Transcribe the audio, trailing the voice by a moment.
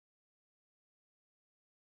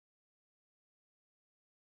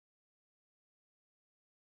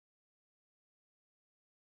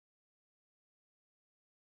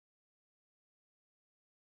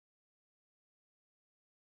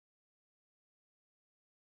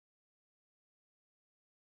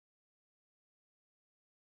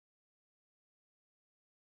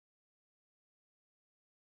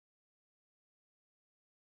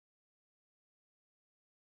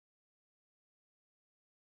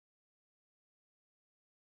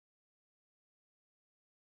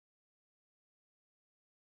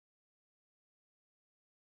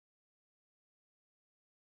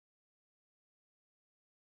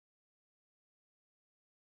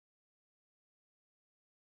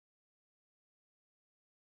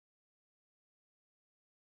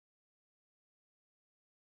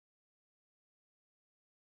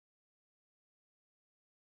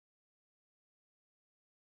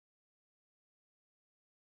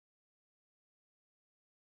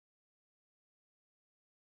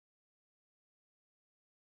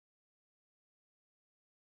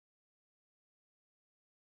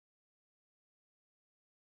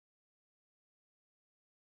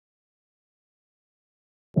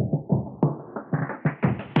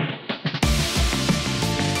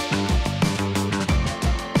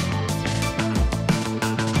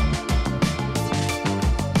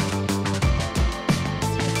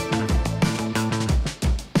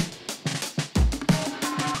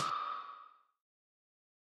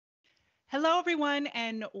Hello, everyone,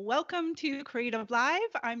 and welcome to Creative Live.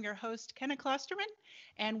 I'm your host, Kenna Klosterman,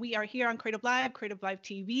 and we are here on Creative Live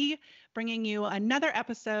TV, bringing you another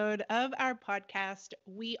episode of our podcast,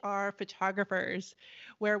 We Are Photographers,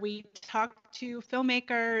 where we talk to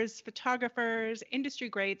filmmakers, photographers, industry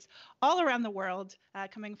greats all around the world,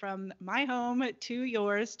 coming from my home to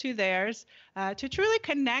yours to theirs, to truly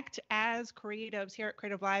connect as creatives. Here at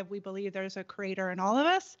Creative Live, we believe there's a creator in all of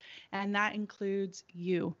us, and that includes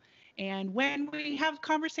you. And when we have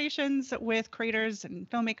conversations with creators and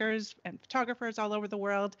filmmakers and photographers all over the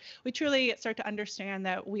world, we truly start to understand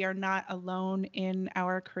that we are not alone in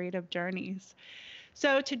our creative journeys.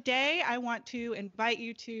 So today I want to invite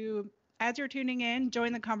you to, as you're tuning in,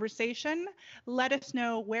 join the conversation. Let us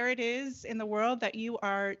know where it is in the world that you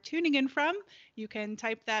are tuning in from. You can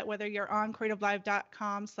type that whether you're on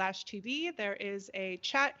creativelive.com/TV. There is a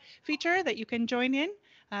chat feature that you can join in.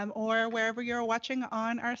 Or wherever you're watching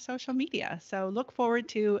on our social media. So look forward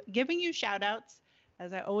to giving you shout outs,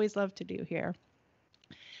 as I always love to do here.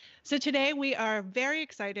 So today we are very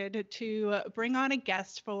excited to bring on a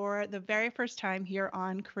guest for the very first time here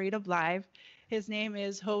on Creative Live. His name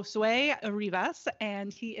is Josué Rivas,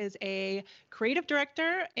 and he is a creative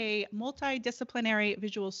director, a multidisciplinary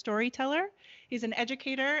visual storyteller. He's an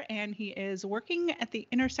educator, and he is working at the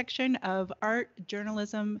intersection of art,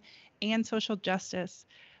 journalism, and social justice.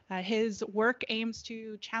 His work aims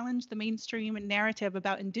to challenge the mainstream narrative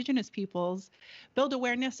about Indigenous peoples, build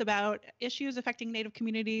awareness about issues affecting Native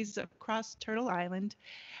communities across Turtle Island,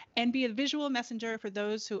 and be a visual messenger for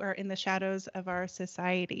those who are in the shadows of our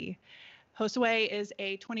society. Josué is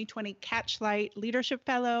a 2020 Catchlight Leadership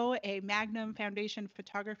Fellow, a Magnum Foundation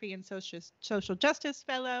Photography and Social Justice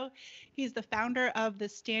Fellow. He's the founder of the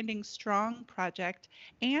Standing Strong Project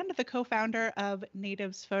and the co-founder of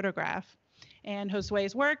Natives Photograph. And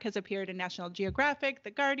Josué's work has appeared in National Geographic,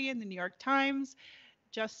 The Guardian, The New York Times,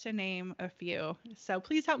 just to name a few. So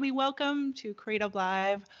please help me welcome to Creative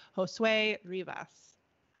Live, Josué Rivas.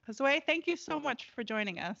 Josué, thank you so much for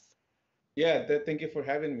joining us. Yeah, thank you for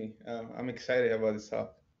having me. I'm excited about this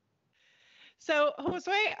talk. So,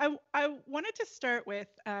 Josué, I wanted to start with,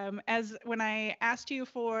 as when I asked you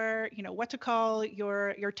for, what to call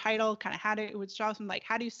your title, kind of it was awesome, like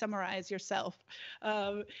how do you summarize yourself,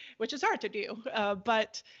 which is hard to do.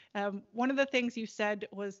 But one of the things you said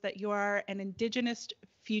was that you are an Indigenous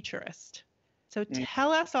futurist. So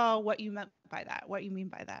tell us all what you meant by that, what you mean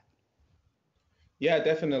by that. Yeah,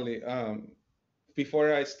 definitely.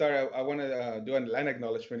 Before I start, I want to do a land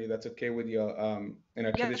acknowledgement, if that's okay with you, in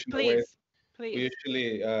a traditional way. Please. We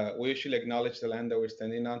usually acknowledge the land that we're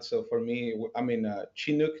standing on. So for me, I'm in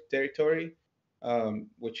Chinook territory,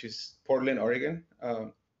 which is Portland, Oregon.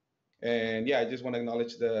 And yeah, I just want to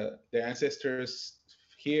acknowledge the ancestors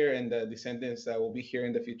here and the descendants that will be here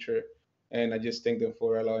in the future. And I just thank them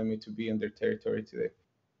for allowing me to be in their territory today.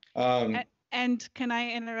 And can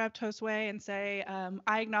I interrupt Josué and say,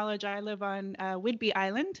 I acknowledge I live on Whidbey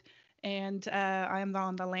Island, and I am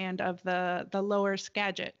on the land of the Lower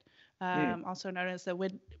Skagit, also known as the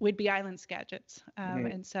Whidbey Island Skagits.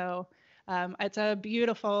 And so it's a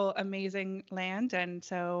beautiful, amazing land, and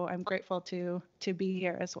so I'm grateful to be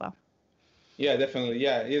here as well. Yeah, definitely.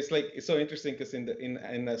 Yeah, it's so interesting because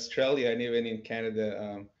in Australia and even in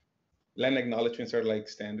Canada, land acknowledgements are like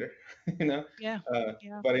standard, Yeah.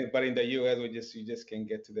 But in the U.S. you just can't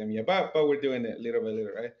get to them yet. But we're doing it little by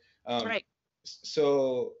little, right? Right.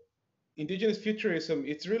 So Indigenous futurism,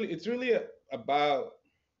 it's really about,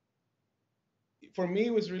 for me,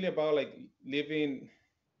 it was really about like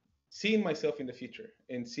seeing myself in the future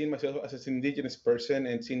and seeing myself as an Indigenous person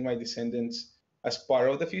and seeing my descendants as part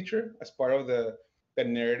of the future, as part of the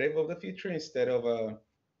narrative of the future, instead of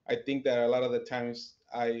I think that a lot of the times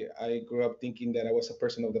I grew up thinking that I was a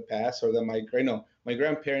person of the past, or that my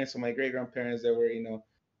grandparents or my great grandparents, they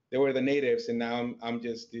were the natives, and now I'm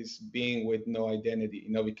just this being with no identity,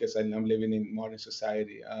 because I'm living in modern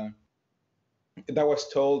society. That was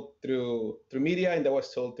told through media, and that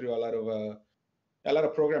was told through a lot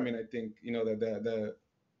of programming. I think that the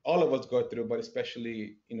all of us go through, but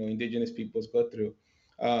especially Indigenous peoples go through.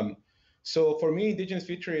 So for me, Indigenous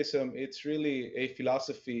futurism, it's really a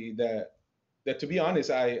philosophy that to be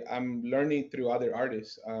honest, I'm learning through other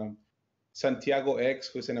artists. Santiago X,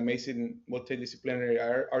 who's an amazing multidisciplinary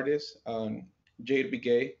artist. Jade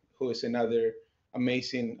Bigay, who is another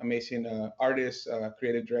amazing artist,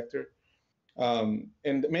 creative director. And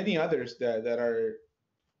many others that are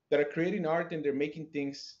creating art, and they're making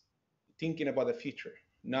things thinking about the future,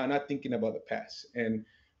 not thinking about the past,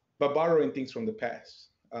 but borrowing things from the past,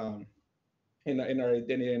 in our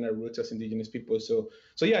identity and our roots as Indigenous people. So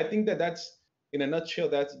yeah, I think that's in a nutshell,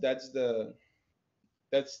 that's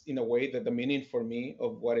in a way that the meaning for me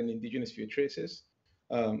of what an indigenous future is,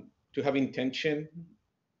 to have intention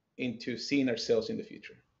into seeing ourselves in the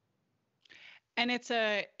future. And it's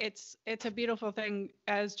a beautiful thing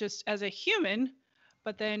as just as a human,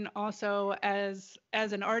 but then also as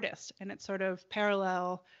an artist, and it's sort of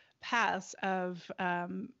parallel paths of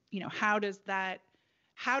how does that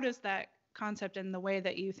concept and the way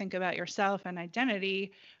that you think about yourself and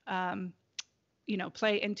identity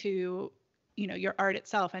play into your art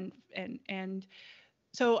itself. And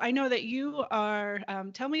so I know that you are,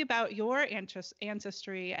 tell me about your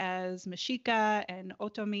ancestry as Mexica and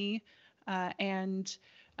Otomi, and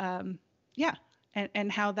yeah,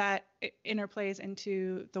 and how that interplays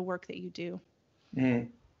into the work that you do. Mm.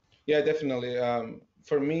 Yeah, definitely.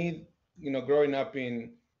 For me, growing up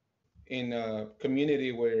in a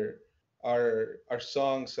community where our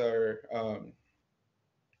songs our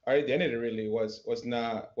identity really was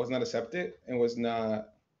not accepted and was not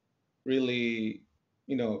really,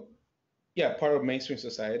 you know, yeah, part of mainstream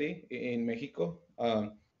society in Mexico.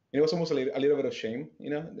 And it was almost a little bit of shame,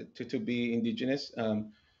 to be indigenous.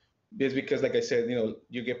 Just because, like I said,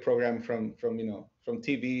 you get programmed from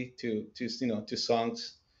TV to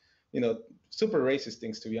songs, super racist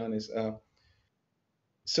things, to be honest.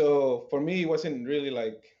 So for me, it wasn't really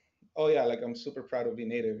like, oh yeah, like I'm super proud of being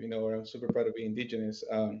native, or I'm super proud of being indigenous.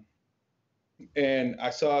 And I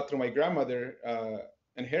saw through my grandmother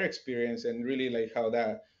and her experience, and really like how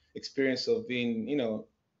that experience of being,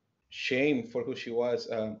 shamed for who she was,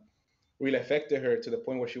 really affected her to the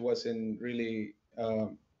point where she wasn't really,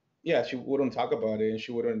 yeah, she wouldn't talk about it, and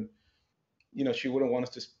she wouldn't want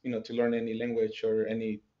us to, to learn any language or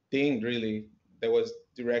anything really that was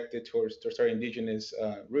directed towards our indigenous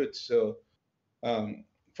roots. So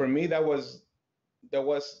for me, that was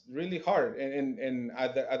really hard, and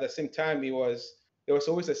at the same time, there was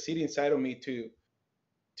always a seed inside of me to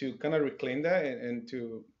kind of reclaim that, and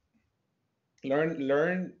to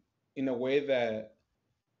learn in a way that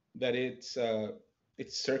it's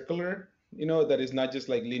circular, that is not just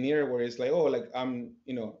like linear, where it's like, oh, like I'm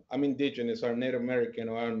indigenous, or I'm Native American,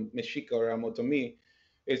 or I'm Mexica, or I'm Otomi.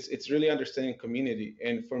 It's really understanding community,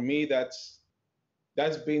 and for me, that's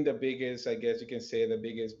been the biggest, I guess you can say, the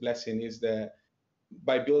biggest blessing, is that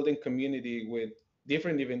by building community with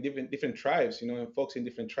different tribes, and folks in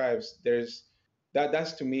different tribes,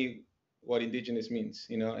 that's to me what indigenous means,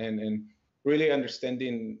 and really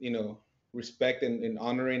understanding, respect and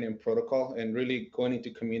honoring and protocol, and really going into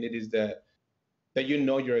communities that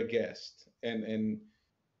you're a guest, and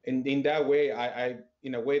in that way, I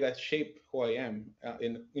in a way that shape who I am,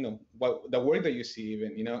 in what the work that you see,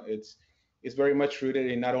 even, it's very much rooted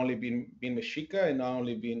in not only being Mexica and not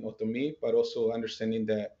only being Otomi, but also understanding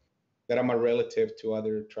that I'm a relative to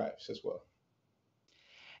other tribes as well.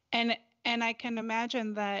 And I can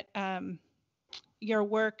imagine that your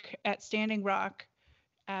work at Standing Rock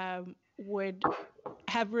would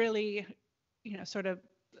have really, sort of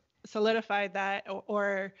solidified that,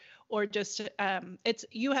 or just it's,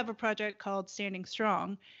 you have a project called Standing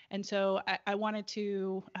Strong, and so I wanted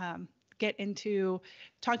to get into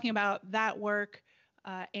talking about that work,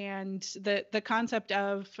 and the concept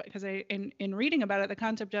of, because in reading about it, the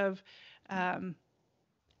concept of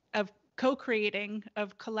co-creating,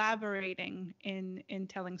 of collaborating in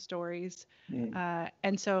telling stories.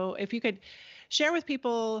 And so if you could share with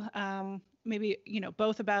people, maybe,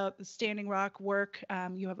 both about the Standing Rock work.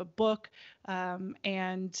 You have a book,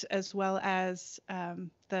 and as well as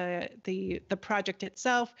the project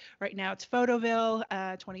itself. Right now it's Photoville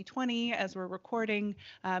 2020 as we're recording.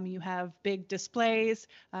 You have big displays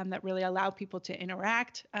that really allow people to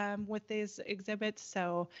interact with these exhibits.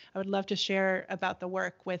 So I would love to share about the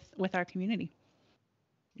work with our community.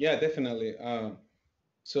 Yeah, definitely.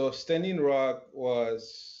 So Standing Rock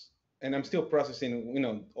was, and I'm still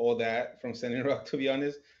processing, all that from Standing Rock, to be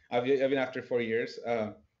honest. I've been after 4 years.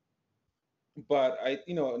 But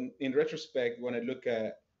in retrospect, when I look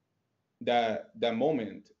at that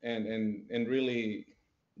moment, and really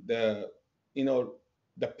the,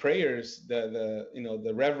 the prayers,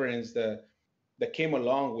 the reverence that came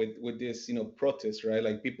along with this, protest, right?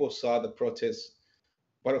 Like, people saw the protest,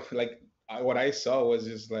 but like what I saw was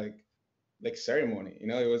just like ceremony.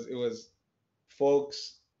 It was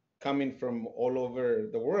folks coming from all over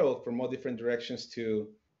the world, from all different directions, to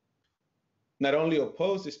not only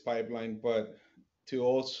oppose this pipeline, but to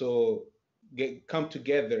also come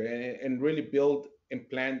together, and really build and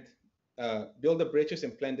plant, build the bridges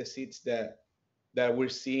and plant the seeds that we're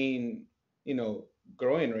seeing,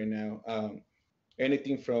 growing right now.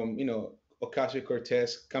 Anything from,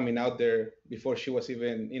 Ocasio-Cortez coming out there before she was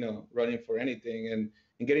even, running for anything, and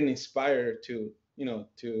getting inspired to,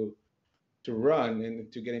 to run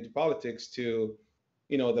and to get into politics, to,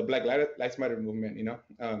 the Black Lives Matter movement,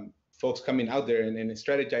 folks coming out there and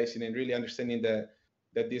strategizing and really understanding that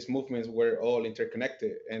these movements were all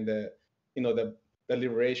interconnected, and the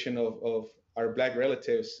liberation of our Black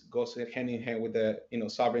relatives goes hand in hand with the,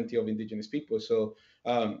 sovereignty of Indigenous people. So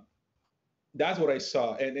that's what I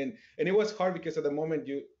saw, and it was hard because at the moment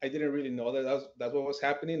I didn't really know that's what was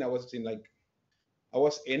happening. I was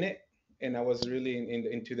in it, and I was really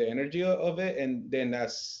into the energy of it. And then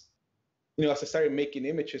as I started making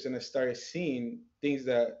images and I started seeing things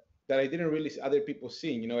that I didn't really see other people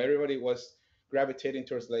seeing. Everybody was gravitating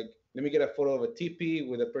towards, like, let me get a photo of a teepee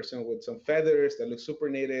with a person with some feathers that looks super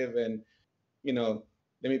native, and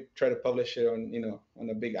let me try to publish it on on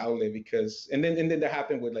a big outlet, because and then that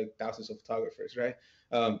happened with like thousands of photographers, right?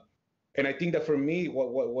 And I think that for me,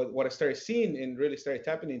 what I started seeing and really started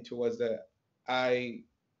tapping into was that I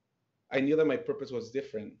knew that my purpose was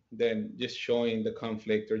different than just showing the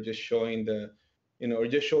conflict, or just showing or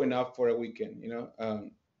just showing up for a weekend,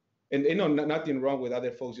 and nothing wrong with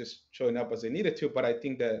other folks just showing up as they needed to, but I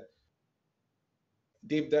think that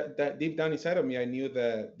deep down inside of me, I knew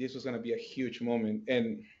that this was going to be a huge moment,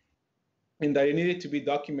 and that it needed to be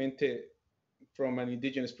documented from an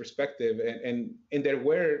Indigenous perspective, and there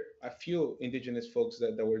were a few Indigenous folks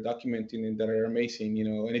that were documenting and that are amazing,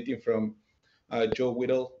 anything from Joe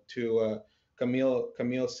Whittle to Camille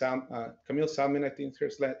Salmon, I think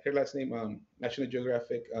her last name, National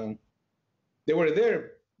Geographic. They were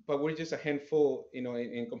there, but we're just a handful,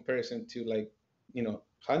 in comparison to, like,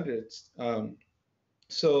 hundreds.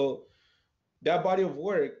 So that body of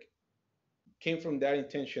work came from that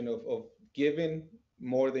intention of giving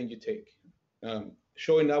more than you take,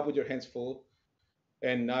 showing up with your hands full,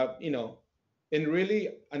 and not, and really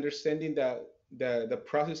understanding that the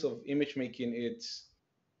process of image making, it's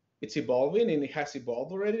evolving, and it has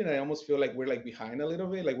evolved already. And I almost feel like we're like behind a little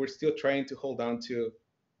bit, like we're still trying to hold on to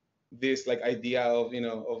this like idea of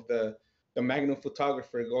of the Magnum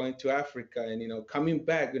photographer going to Africa and coming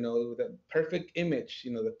back, the perfect image,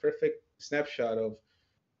 the perfect snapshot of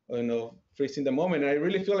freezing the moment. And I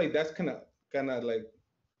really feel like that's kind of like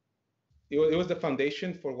it was the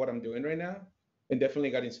foundation for what I'm doing right now, and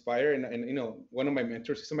definitely got inspired. And one of my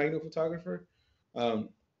mentors is a Magnum photographer, and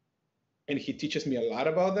he teaches me a lot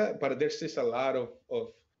about that. But there's just a lot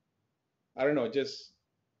of I don't know, just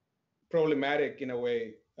problematic in a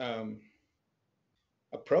way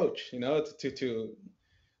approach, to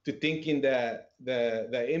thinking that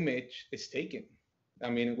the image is taken. I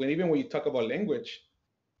mean, even when you talk about language,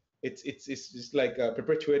 it's just like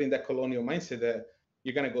perpetuating that colonial mindset that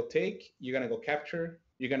you're gonna go take, you're gonna go capture,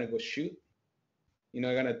 you're gonna go shoot,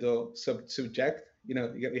 you're gonna do subject,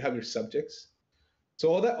 you have your subjects. So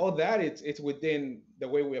all that it's within the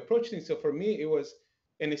way we approach things. So for me, it was,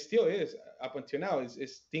 and it still is up until now,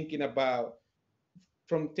 is thinking about,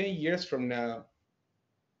 from 10 years from now,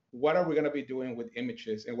 what are we going to be doing with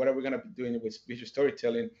images, and what are we going to be doing with visual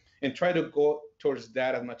storytelling, and try to go towards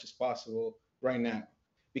that as much as possible right now.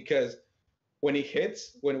 Because when it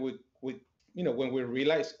hits, when we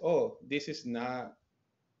realize, oh, this is not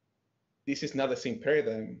the same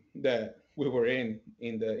paradigm that we were in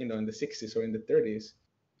the in the 60s or in the 30s,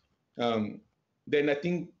 then I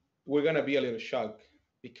think we're going to be a little shocked,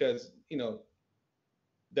 because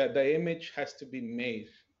that the image has to be made.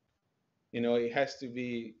 It has to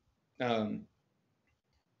be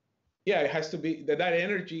it has to be that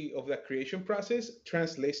energy of the creation process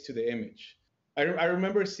translates to the image. I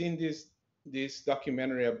remember seeing this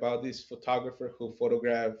documentary about this photographer who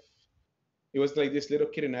photographed, it was like this little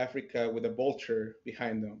kid in Africa with a vulture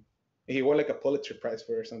behind them, and he won like a Pulitzer Prize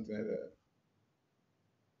for it or something like that.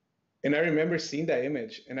 And I remember seeing that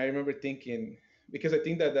image, and I remember thinking, because I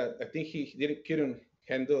think I think he couldn't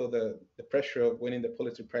handle the pressure of winning the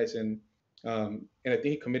Pulitzer Prize, and I think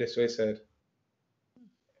he committed suicide.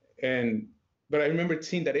 But I remember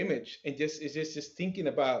seeing that image, and it's just thinking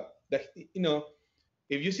about that.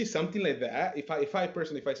 If you see something like that, if I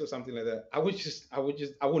personally saw something like that, I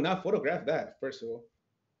would not photograph that, first of all,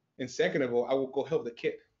 and second of all, I would go help the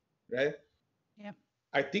kid, right? Yeah.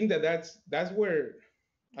 I think that's where,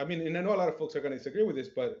 I mean, and I know a lot of folks are going to disagree with this,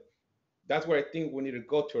 but that's where I think we need to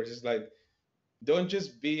go towards. Is like, don't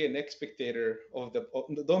just be an spectator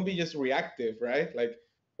don't be just reactive, right?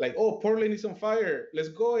 Like, oh, Portland is on fire, let's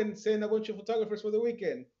go and send a bunch of photographers for the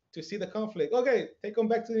weekend to see the conflict. Okay, take them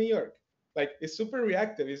back to New York. Like, it's super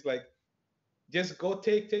reactive. It's like, just go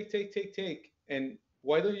take. And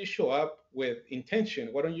why don't you show up with intention?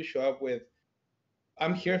 Why don't you show up with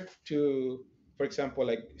I'm here to, for example,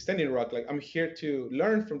 like Standing Rock, like I'm here to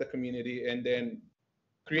learn from the community and then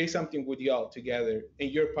create something with y'all together,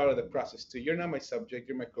 and you're part of the process too. You're not my subject,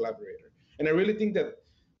 you're my collaborator. And I really think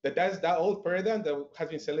that's that old paradigm that has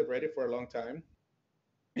been celebrated for a long time,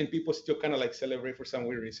 and people still kind of like celebrate for some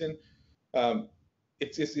weird reason. Um,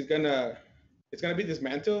 it's gonna be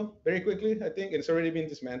dismantled very quickly. I think it's already been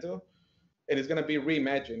dismantled, and it's gonna be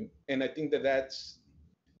reimagined. And I think that's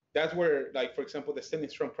where, like, for example, the Standing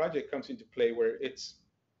Strong project comes into play, where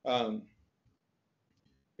um,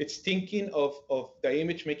 it's thinking of the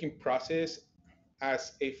image making process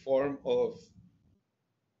as a form of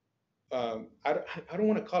I don't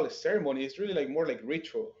want to call it ceremony. It's really like more like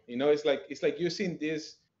ritual. You know, it's like using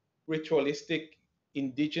these ritualistic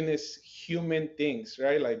indigenous human things,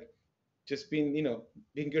 right? Like just being,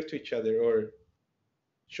 being good to each other, or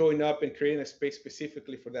showing up and creating a space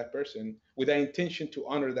specifically for that person with the intention to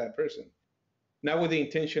honor that person, not with the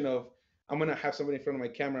intention of I'm gonna have somebody in front of my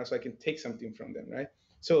camera so I can take something from them, right?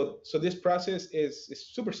 So this process is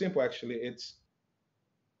super simple actually. It's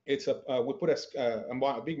we put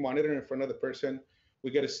a big monitor in front of the person.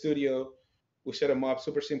 We get a studio, we set them up,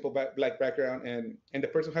 super simple black background, and the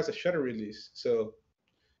person has a shutter release. So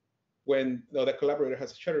when the collaborator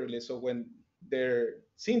has a shutter release, so when they're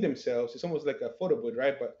seeing themselves, it's almost like a photo booth,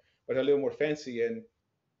 right? But a little more fancy. And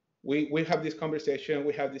we have this conversation,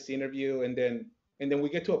 we have this interview, and then we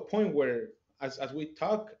get to a point where as we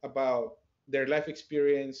talk about their life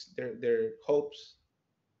experience, their hopes,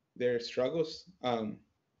 their struggles,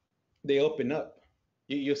 they open up.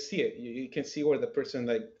 You see it. You can see where the person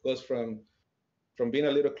like goes from being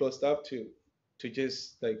a little closed up to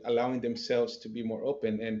just like allowing themselves to be more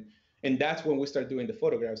open. And that's when we start doing the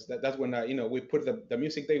photographs. That's when we put the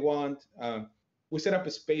music they want. We set up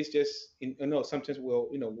a space just sometimes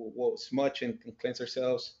we'll smudge and cleanse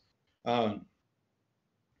ourselves. And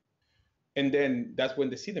then that's when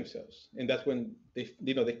they see themselves, and that's when they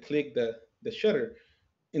click the shutter.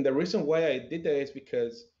 And the reason why I did that is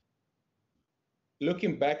because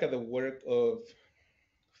looking back at the work of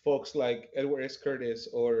folks like Edward S. Curtis,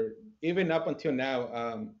 or even up until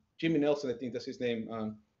now, Jimmy Nelson, I think that's his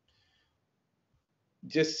name,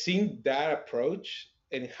 just seeing that approach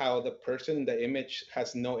and how the person in the image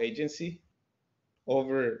has no agency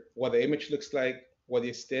over what the image looks like, what the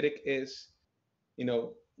aesthetic is,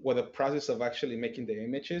 what the process of actually making the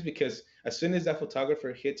image is. Because as soon as that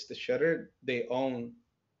photographer hits the shutter, they own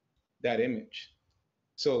that image.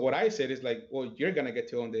 So what I said is like, well, you're gonna get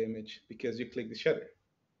to own the image because you click the shutter.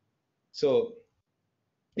 So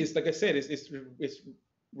it's like I said, it's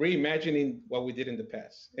reimagining what we did in the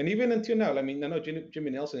past, and even until now. I mean, I know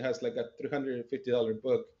Jimmy Nelson has like a $350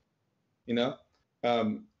 book, you know,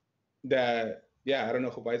 that I don't know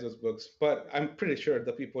who buys those books, but I'm pretty sure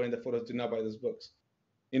the people in the photos do not buy those books.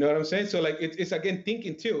 You know what I'm saying? So like it's again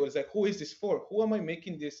thinking too. It's like, who is this for? Who am I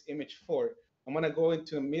making this image for? I'm gonna go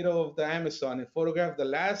into the middle of the Amazon and photograph the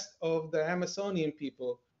last of the Amazonian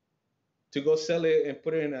people to go sell it and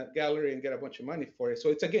put it in a gallery and get a bunch of money for it. So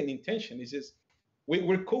it's again intention. It's just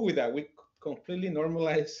we're cool with that. We completely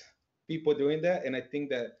normalize people doing that, and I think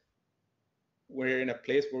that we're in a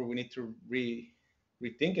place where we need to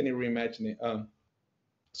rethink and reimagine it.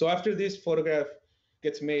 So after this photograph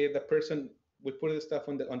gets made, the person, we put the stuff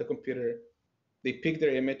on the computer. They pick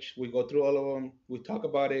their image. We go through all of them. We talk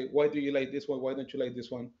about it. Why do you like this one? Why don't you like this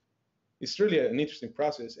one? It's really an interesting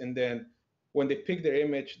process. And then when they pick their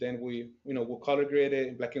image, then we'll color grade it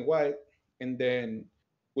in black and white, and then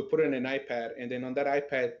we put it in an iPad. And then on that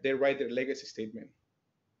iPad, they write their legacy statement.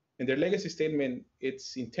 And their legacy statement,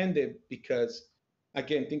 it's intended because,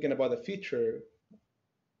 again, thinking about the future,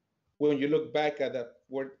 when you look back at the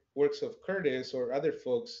works of Curtis or other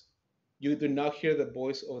folks, you do not hear the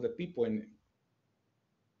voice of the people in it.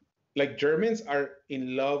 Like Germans are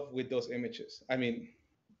in love with those images. I mean,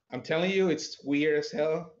 I'm telling you, it's weird as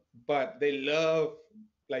hell, but they love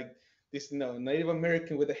like this, Native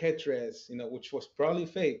American with a headdress, which was probably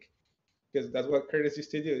fake, because that's what Curtis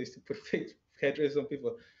used to do, is to put fake headdress on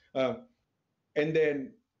people, and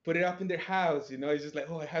then put it up in their house. It's just like,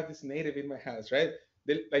 oh, I have this native in my house, right?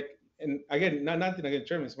 They like, and again, nothing against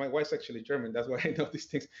Germans. My wife's actually German, that's why I know these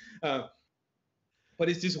things. But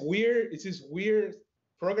it's this weird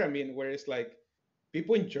programming where it's like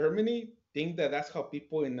people in Germany think that that's how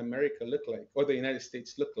people in America look like, or the United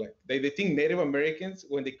States look like. They think Native Americans,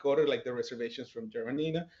 when they go to like the reservations from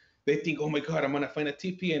Germany, they think, oh my God, I'm gonna find a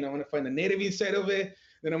teepee and I'm gonna find a native inside of it.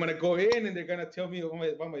 Then I'm gonna go in and they're gonna tell me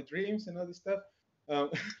about my dreams and all this stuff.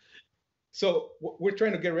 So we're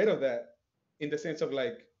trying to get rid of that, in the sense of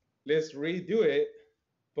like, let's redo it,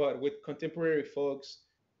 but with contemporary folks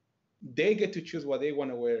they get to choose what they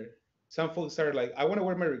want to wear. Some folks are like, I want to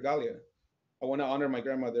wear my regalia. I want to honor my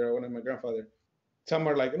grandmother. I want to honor my grandfather. Some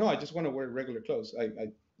are like, no, I just want to wear regular clothes.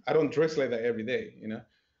 I don't dress like that every day,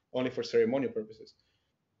 only for ceremonial purposes.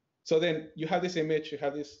 So then you have this image, you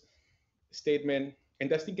have this statement, and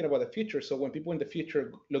that's thinking about the future. So when people in the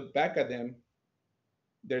future look back at them,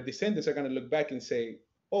 their descendants are going to look back and say,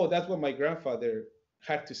 oh, that's what my grandfather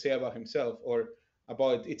had to say about himself, or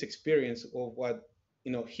about its experience of what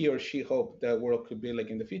he or she hoped the world could be like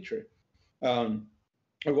in the future, um,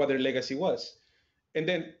 or what their legacy was. And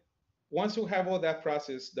then once we have all that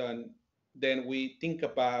process done, then we think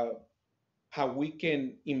about how we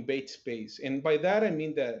can invade space. And by that, I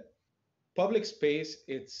mean that public space,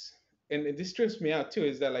 and this trips me out too,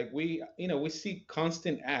 is that like we see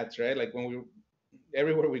constant ads, right? Like when we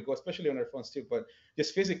everywhere we go, especially on our phones too, but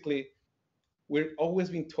just physically, we're always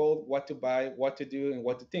being told what to buy, what to do, and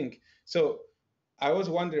what to think. So I always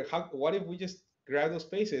wonder, what if we just grab those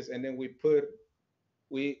spaces and then we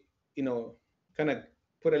kind of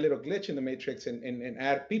put a little glitch in the matrix and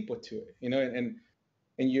add people to it,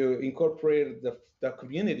 and you incorporate the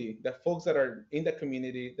community, the folks that are in the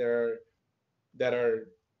community that are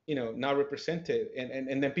now represented,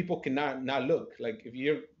 and then people cannot not look. Like if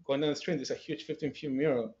you're going down the street, there's a huge 15-foot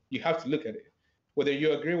mural, you have to look at it, whether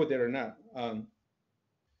you agree with it or not,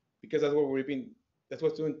 because that's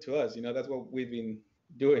what's doing to us. That's what we've been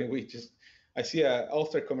doing. I see a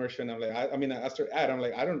Ulster commercial, and I'm like, I mean, an Ulster ad, I'm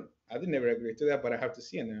like, I didn't never agree to that, but I have to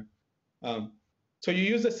see it now. So you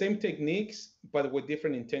use the same techniques, but with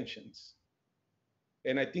different intentions.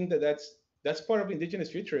 And I think that's part of Indigenous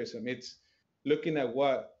futurism. It's looking at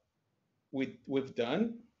what we've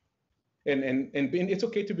done, and being, it's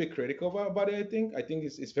okay to be critical about it. I think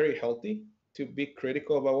it's very healthy to be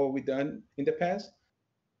critical about what we've done in the past,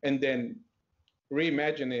 and then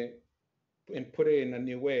reimagine it and put it in a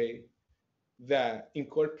new way that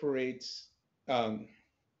incorporates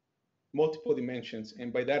multiple dimensions.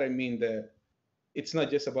 And by that I mean that it's not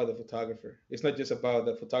just about the photographer. It's not just about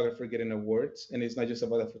the photographer getting awards, and it's not just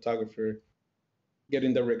about the photographer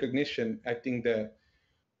getting the recognition. I think that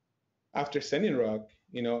after Standing Rock,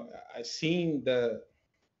 I seen the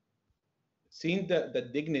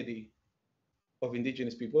dignity of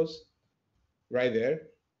Indigenous peoples right there.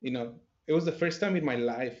 It was the first time in my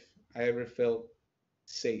life I ever felt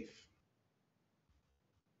safe.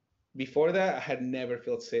 Before that, I had never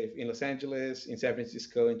felt safe in Los Angeles, in San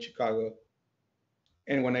Francisco, in Chicago.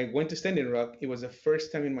 And when I went to Standing Rock, it was the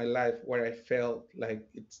first time in my life where I felt like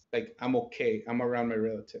it's like I'm okay. I'm around my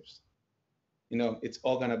relatives. It's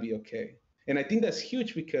all gonna be okay. And I think that's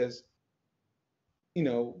huge because,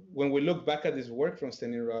 when we look back at this work from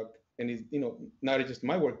Standing Rock, and it's, not just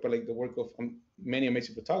my work, but like the work of many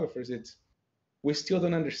amazing photographers, we still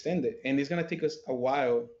don't understand it. And it's gonna take us a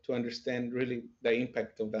while to understand really the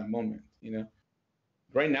impact of that moment.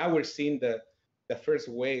 Right now we're seeing the first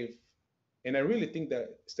wave. And I really think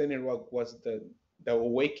that Standing Rock was the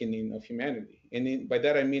awakening of humanity. And by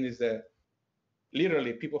that I mean is that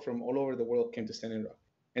literally people from all over the world came to Standing Rock,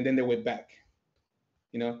 and then they went back,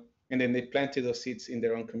 and then they planted those seeds in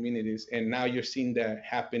their own communities. And now you're seeing that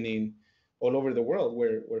happening all over the world,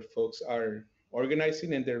 where folks are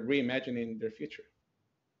organizing and they're reimagining their future.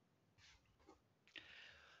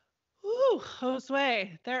 Ooh,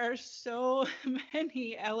 Josué, there are so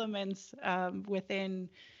many elements within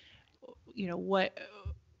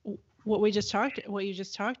what you just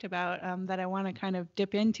talked about that I want to kind of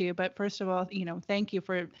dip into. But first of all, thank you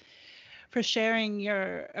for sharing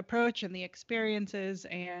your approach and the experiences,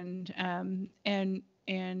 and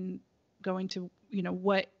going to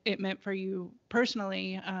what it meant for you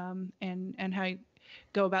personally, and how you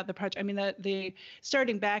go about the project. I mean, the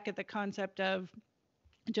starting back at the concept of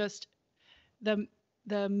just the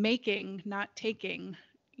making, not taking,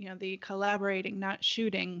 the collaborating, not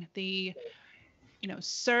shooting, the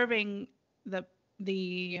serving the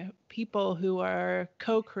people who are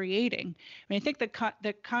co-creating. I mean, I think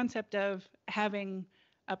the concept of having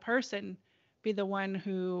a person be the one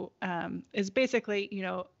who is basically,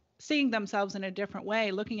 seeing themselves in a different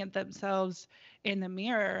way, looking at themselves in the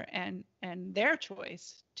mirror, and their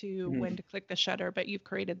choice to when to click the shutter, but you've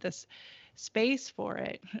created this space for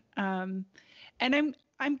it. And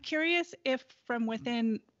I'm curious if from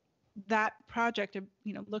within that project of,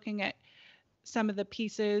 looking at some of the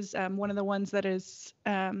pieces, one of the ones that is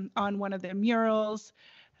on one of the murals,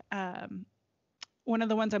 one of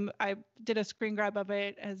the ones I did a screen grab of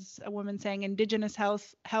it as a woman saying, "Indigenous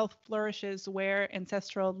health flourishes where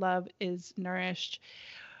ancestral love is nourished."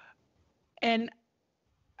 And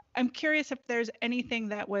I'm curious if there's anything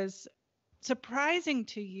that was surprising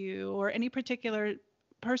to you, or any particular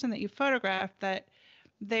person that you photographed, that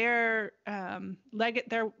their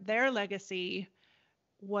their legacy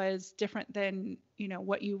was different than,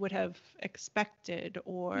 what you would have expected,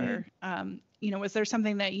 or, was there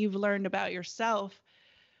something that you've learned about yourself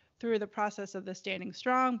through the process of the Standing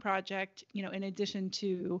Strong project, in addition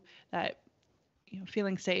to that,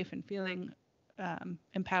 feeling safe and feeling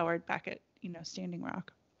empowered back at, Standing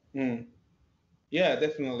Rock? Yeah,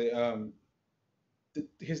 definitely.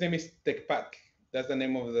 His name is Tekpak. That's the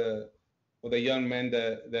name of the young man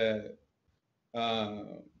that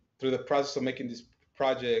through the process of making this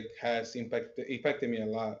project has impacted me a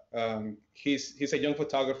lot. He's a young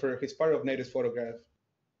photographer. He's part of Native's Photograph,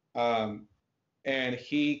 and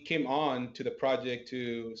he came on to the project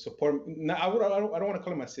to support. Now, I don't want to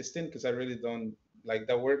call him assistant, because I really don't like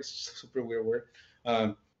that word. It's a super weird word.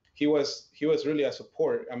 He was really a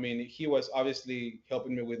support. I mean, he was obviously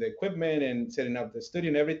helping me with the equipment and setting up the studio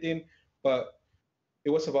and everything, but it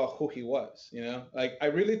was about who he was. Like, I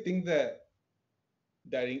really think that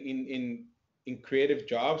in creative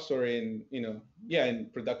jobs, or in in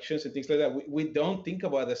productions and things like that, we don't think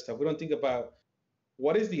about that stuff. We don't think about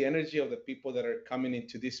what is the energy of the people that are coming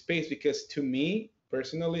into this space. Because to me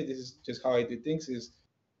personally, this is just how I do things, is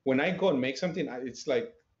when I go and make something, it's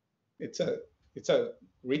like it's a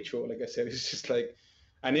ritual. Like I said, it's just like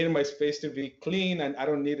I need my space to be clean, and I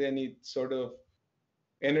don't need any sort of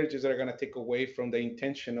energies that are going to take away from the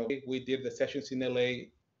intention of. We did the sessions in LA.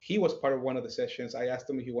 He was part of one of the sessions. I asked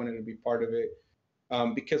him if he wanted to be part of it,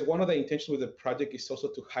 because one of the intentions with the project is also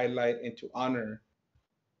to highlight and to honor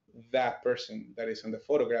that person that is on the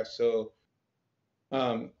photograph. So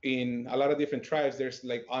in a lot of different tribes, there's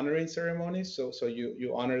like honoring ceremonies. So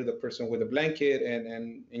you honor the person with a blanket,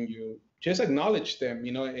 and you just acknowledge them,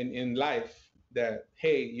 in life, that,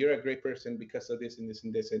 hey, you're a great person because of this and this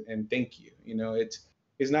and this, and thank you.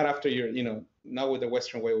 It's not after you're, not with the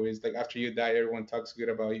Western way, where it's like after you die, everyone talks good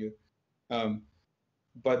about you.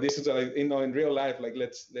 But this is like, in real life, like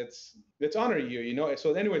let's honor you.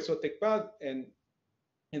 So anyway, so Tekpal, and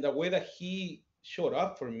the way that he showed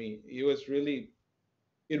up for me,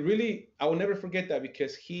 I will never forget that,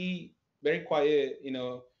 because he very quiet,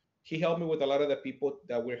 he helped me with a lot of the people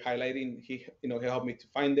that we're highlighting. He helped me to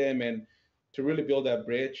find them and to really build that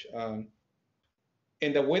bridge.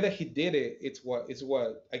 And the way that he did it, it's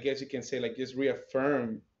what I guess you can say, like, just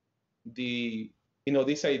reaffirm the,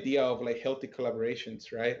 this idea of like healthy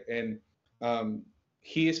collaborations, right? And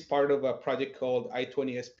he is part of a project called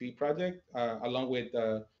I-20SP project, along with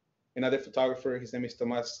another photographer. His name is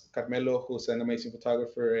Tomas Carmelo, who's an amazing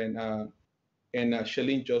photographer, and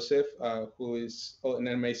Shalene Joseph, who is an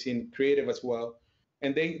amazing creative as well.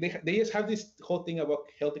 And they just have this whole thing about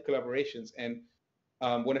healthy collaborations. And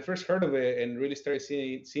when I first heard of it and really started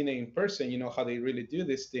seeing it in person, how they really do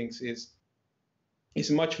these things is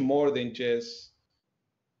much more than just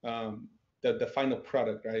the final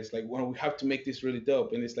product, right? It's like, well, we have to make this really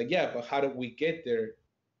dope. And it's like, yeah, but how do we get there?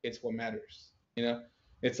 It's what matters,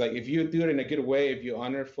 It's like, if you do it in a good way, if you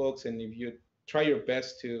honor folks, and if you try your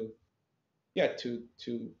best to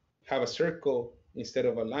have a circle instead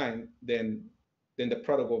of a line, then the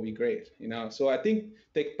product will be great, So I think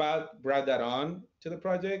Tekpal brought that on to the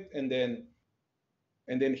project, and then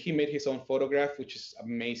he made his own photograph, which is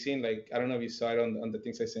amazing. Like, I don't know if you saw it on the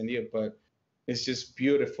things I sent you, but it's just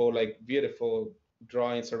beautiful, like beautiful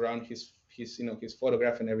drawings around his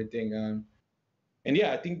photograph and everything. And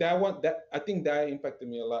yeah, I think that impacted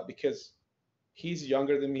me a lot, because he's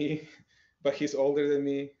younger than me, but he's older than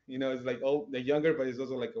me. It's like, the younger, but he's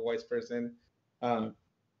also like a wise person.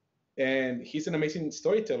 And he's an amazing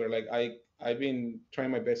storyteller. Like, I've been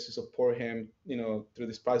trying my best to support him, through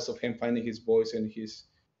this process of him finding his voice and his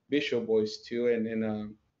visual voice too.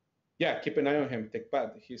 And yeah, keep an eye on him.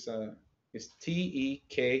 Tekpal. He's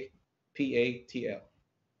Tekpatl.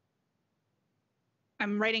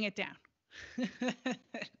 I'm writing it down.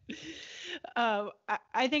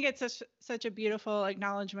 I think it's such a beautiful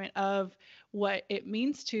acknowledgement of what it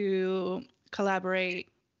means to collaborate,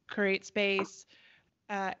 create space,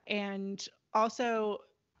 and also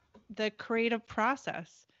the creative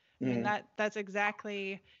process. I mean, that's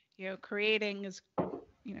exactly, creating is,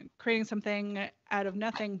 creating something out of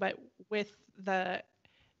nothing, but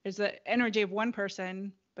there's the energy of one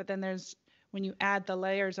person, but then there's, when you add the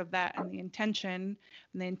layers of that and the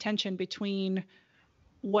intention between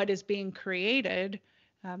what is being created,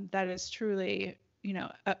 that is truly,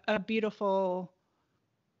 a beautiful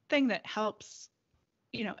thing that helps,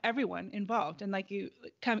 everyone involved. And like you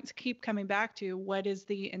keep coming back to, what is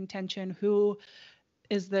the intention? Who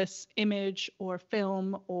is this image or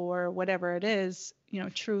film or whatever it is,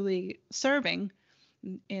 truly serving?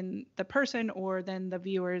 in the person or then the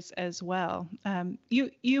viewers as well.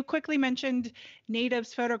 You quickly mentioned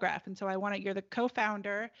Natives Photograph, and so you're the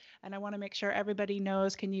co-founder, and I want to make sure everybody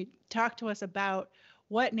knows. Can you talk to us about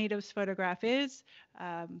what Natives Photograph is,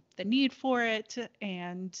 the need for it,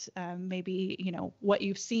 and maybe what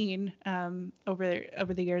you've seen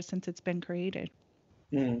over the years since it's been created?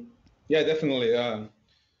 Yeah, definitely.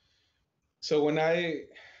 So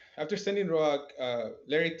after Standing Rock,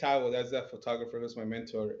 Larry Tao, that's that photographer who's my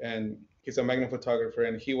mentor, and he's a Magnum photographer,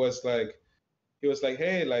 and he was like,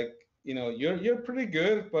 hey, like, you're pretty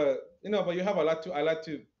good, but but you have a lot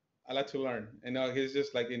to learn. He's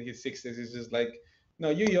just like in his 60s. He's just like, no,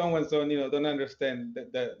 you young ones don't understand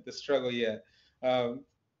the struggle yet. And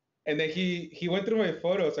then he went through my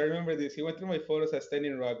photos. I remember this. He went through my photos at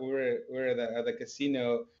Standing Rock. We were at the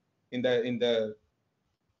casino in the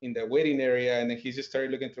waiting area, and then he just started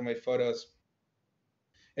looking through my photos.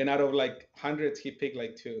 And out of like hundreds, he picked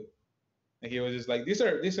like two. And he was just like, these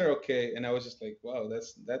are okay. And I was just like, wow,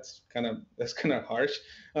 that's kind of harsh.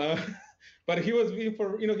 But he was being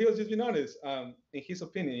he was just being honest in his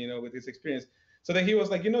opinion, with his experience. So then he was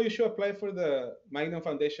like, you should apply for the Magnum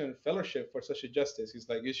Foundation Fellowship for Social Justice. He's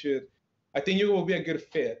like, I think you will be a good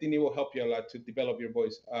fit. I think it will help you a lot to develop your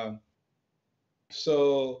voice.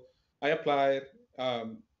 So I applied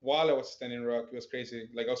while I was Standing Rock. It was crazy.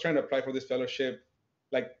 Like I was trying to apply for this fellowship,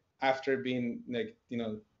 like after being like,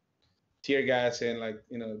 tear gas and like,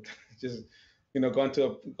 just, gone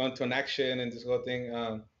to an action and this whole thing.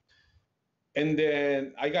 And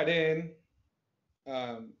then I got in,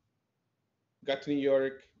 got to New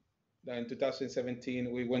York in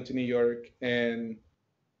 2017. We went to New York and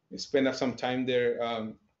spent some time there.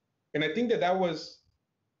 And I think that was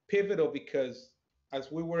pivotal because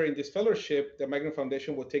as we were in this fellowship, the Magnum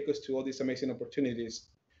Foundation would take us to all these amazing opportunities,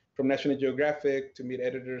 from National Geographic to meet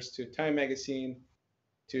editors, to Time Magazine,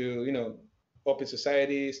 to open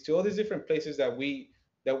societies, to all these different places that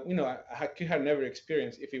I could have never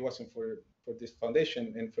experienced if it wasn't for this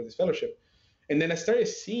foundation and for this fellowship. And then I started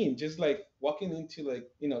seeing, just like walking into like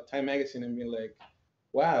Time Magazine and being like,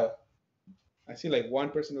 wow, I see like one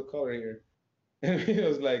person of color here, and it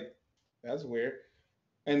was like, that's weird.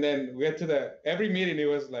 And then we went to every meeting, it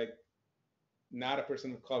was like not a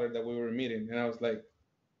person of color that we were meeting. And I was like,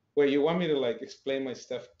 wait, you want me to like explain my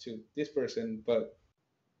stuff to this person, but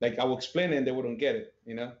like I will explain it and they wouldn't get it,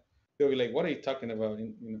 They'll be like, what are you talking about?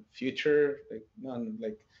 Future? Like, none,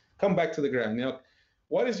 like, come back to the ground,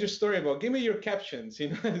 What is your story about? Give me your captions,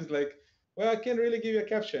 It's like, well, I can't really give you a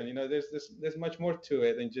caption, there's much more to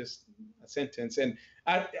it than just a sentence. And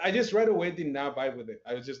I just right away did not vibe with it.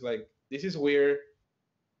 I was just like, this is weird.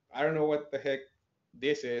 I don't know what the heck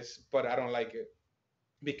this is, but I don't like it.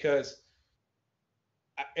 Because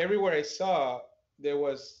everywhere I saw, there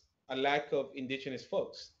was a lack of indigenous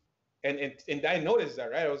folks. And I noticed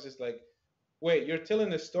that, right? I was just like, wait, you're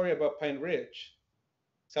telling a story about Pine Ridge,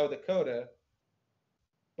 South Dakota,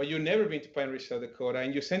 but you've never been to Pine Ridge, South Dakota,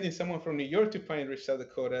 and you're sending someone from New York to Pine Ridge, South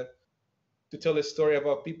Dakota to tell a story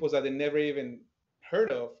about peoples that they never even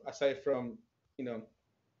heard of, aside from,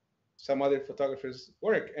 some other photographers'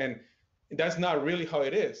 work. And that's not really how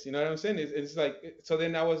it is. You know what I'm saying? It's like, so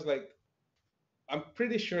then I was like, I'm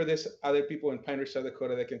pretty sure there's other people in Pine Ridge, South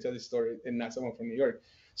Dakota that can tell this story and not someone from New York.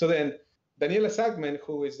 So then Daniela Sagman,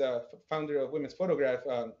 who is the founder of Women's Photograph,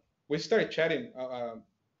 we started chatting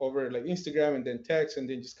over like Instagram and then text, and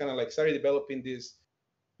then just kind of like started developing this,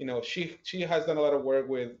 she has done a lot of work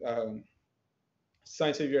with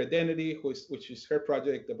Science of Your Identity, which is her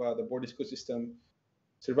project about the boarding school system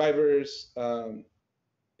survivors.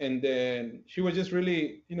 And then she was just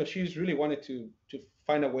really, she's really wanted to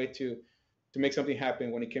find a way to make something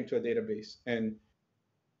happen when it came to a database. And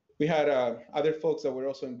we had other folks that were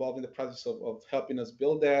also involved in the process of helping us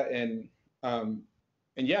build that. And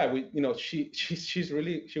yeah, she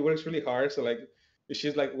works really hard. So like,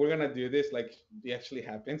 she's like, we're gonna do this, like it actually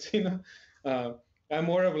happens, I'm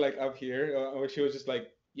more of like up here, where she was just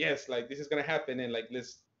like, yes, like this is gonna happen, and like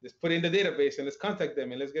let's put it in the database and let's contact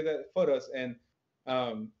them and let's get the photos. And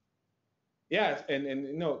yeah, and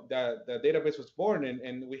the database was born,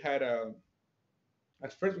 and we had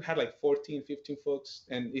at first we had like 14, 15 folks,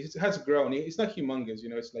 and it has grown. It's not humongous,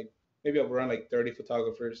 it's like maybe around like 30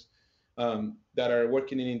 photographers that are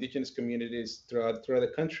working in indigenous communities throughout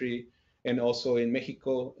the country, and also in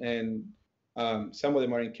Mexico, and some of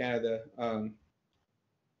them are in Canada.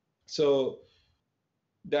 So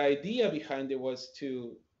the idea behind it was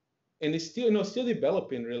to, and it's still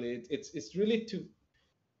developing really. It's really to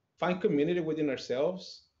find community within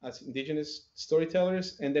ourselves as indigenous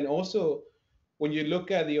storytellers, and then also when you look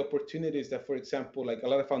at the opportunities that, for example, like a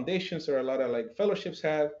lot of foundations or a lot of like fellowships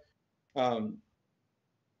have, um,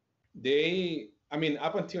 I mean,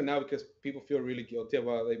 up until now, because people feel really guilty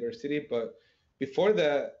about diversity, but before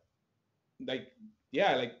that, like,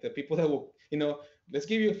 yeah, like the people that will, let's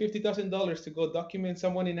give you $50,000 to go document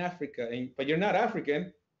someone in Africa, but you're not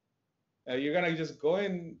African. You're gonna just go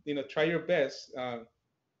and try your best.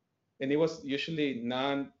 And it was usually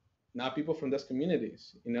not people from those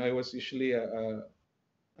communities. It was usually a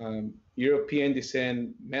European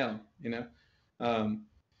descent male. Um,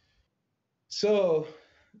 so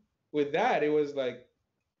with that, it was like,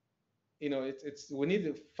 it's we need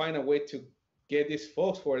to find a way to get these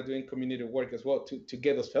folks who are doing community work as well to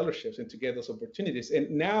get those fellowships and to get those opportunities. And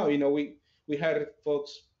now, we had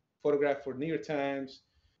folks photograph for New York Times,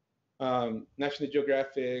 National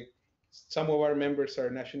Geographic. Some of our members are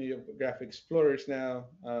National Geographic explorers now,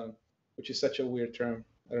 which is such a weird term.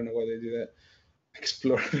 I don't know why they do that.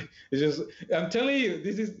 Explore. It's just, I'm telling you,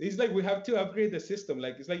 it's like we have to upgrade the system.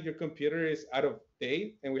 Like, it's like your computer is out of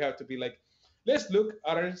date and we have to be like, let's look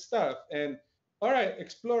at our stuff. And all right,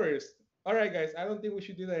 explorers. All right, guys, I don't think we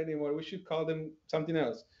should do that anymore. We should call them something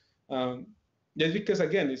else. Just because,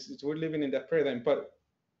 again, we're living in that paradigm.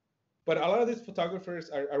 But a lot of these photographers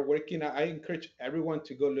are working. I encourage everyone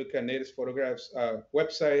to go look at Native Photographs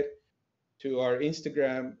website, to our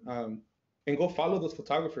Instagram, and go follow those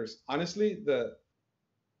photographers. Honestly,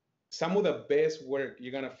 some of the best work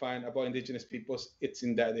you're gonna find about Indigenous peoples, it's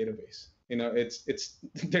in that database. It's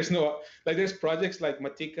there's projects like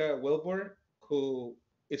Matika Wilbur, who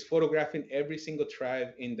is photographing every single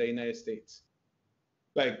tribe in the United States.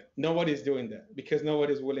 Like, nobody's doing that because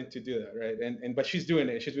nobody's willing to do that, right? But she's doing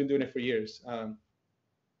it. She's been doing it for years.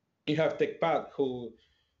 You have Tekpat, who,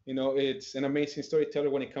 it's an amazing storyteller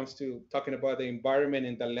when it comes to talking about the environment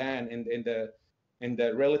and the land and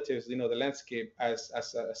the relatives, the landscape as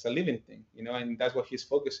a living thing, and that's what he's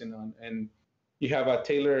focusing on. And you have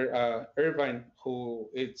Taylor Irvine, who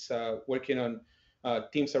it's working on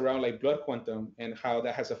themes around like blood quantum and how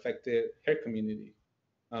that has affected her community.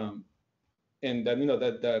 And then,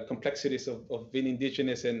 the complexities of being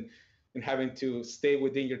Indigenous and having to stay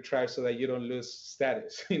within your tribe so that you don't lose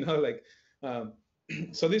status,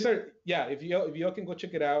 so these are, yeah, if you can go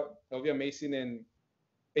check it out, it'll be amazing. And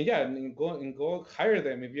yeah, and go hire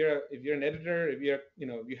them. If you're an editor, if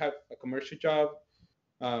you have a commercial job,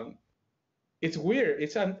 it's weird.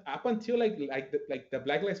 It's up until like the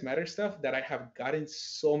Black Lives Matter stuff that I have gotten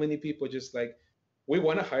so many people just like, we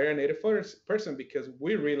want to hire a Native person because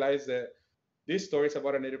we realize that this story is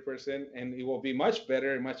about a Native person, and it will be much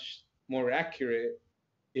better and much more accurate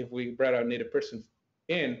if we brought a Native person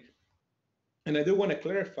in. And I do want to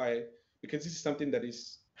clarify, because this is something that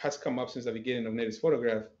has come up since the beginning of Native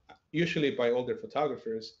photograph, usually by older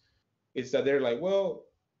photographers, is that they're like, well,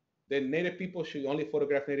 the Native people should only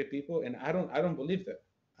photograph Native people, and I don't believe that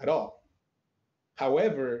at all.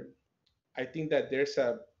 However, I think that there's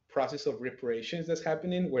a process of reparations that's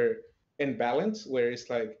happening in balance, where it's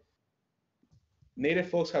like Native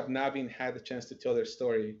folks have not had the chance to tell their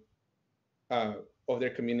story of their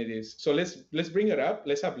communities. So let's bring it up.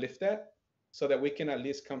 Let's uplift that so that we can at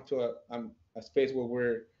least come to a space where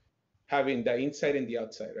we're having the inside and the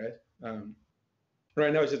outside, right?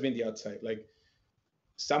 Right now it's just been the outside. Like,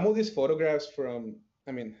 some of these photographs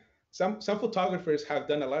some photographers have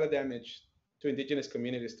done a lot of damage to Indigenous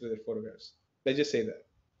communities through their photographs. Let's just say that.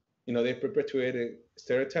 They perpetuated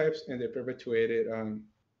stereotypes, and they perpetuated,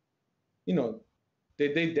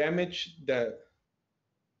 they damage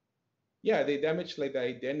they damage like the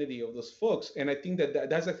identity of those folks. And I think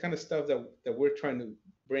that's the kind of stuff that we're trying to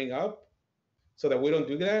bring up so that we don't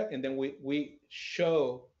do that. And then we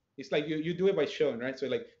show, it's like you do it by showing, right? So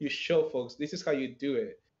like, you show folks, this is how you do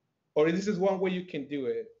it, or this is one way you can do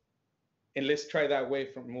it, and let's try that way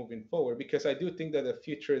from moving forward. Because I do think that the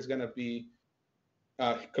future is going to be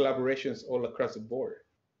collaborations all across the board.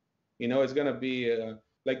 It's going to be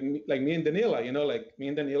like me and Daniela, like me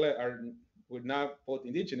and Daniela we're not both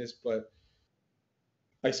Indigenous, but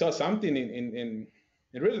I saw something in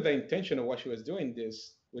really the intention of what she was doing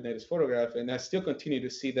this with Native photograph, and I still continue to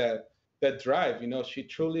see that drive. She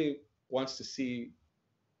truly wants to see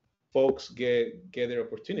folks get their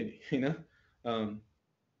opportunity,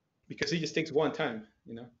 because it just takes one time,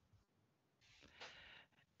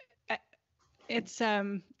 It's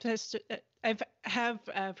just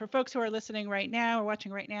for folks who are listening right now or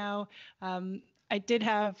watching right now, I did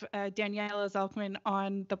have Daniela Zalkman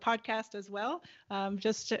on the podcast as well,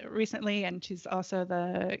 just recently, and she's also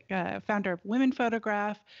the founder of Women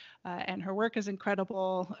Photograph, and her work is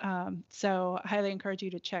incredible. So I highly encourage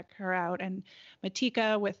you to check her out. And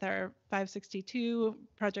Matika with our 562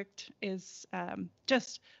 project is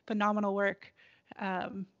just phenomenal work.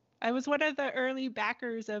 I was one of the early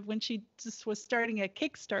backers of when she just was starting a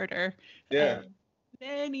Kickstarter. Yeah.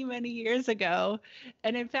 Many, many years ago.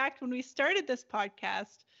 And in fact, when we started this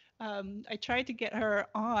podcast, I tried to get her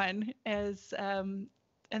on as, and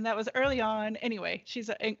that was early on. Anyway, she's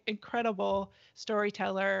an incredible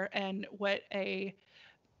storyteller, and what a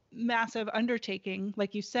massive undertaking,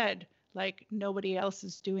 like you said, like nobody else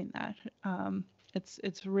is doing that.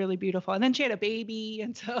 It's really beautiful. And then she had a baby,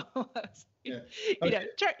 and so Yeah. you know,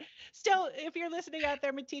 still, if you're listening out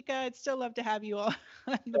there, Matika, I'd still love to have you on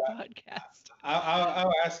the podcast.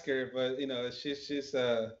 I'll ask her, but you know, she's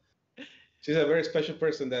a very special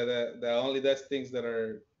person that only does things that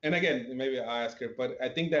are. And again, maybe I'll ask her, but I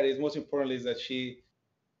think that is most importantly is that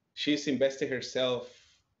she's invested herself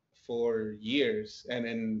for years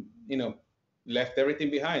and you know, left everything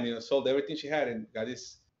behind, you know, sold everything she had and got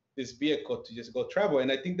this vehicle to just go travel.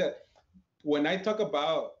 And I think that when I talk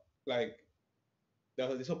about like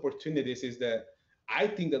these opportunities, is that I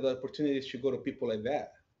think that the opportunities should go to people like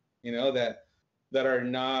that, you know, that are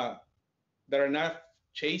not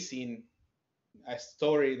chasing a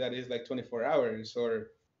story that is like 24 hours or,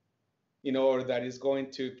 you know, or that is going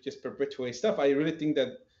to just perpetuate stuff. I really think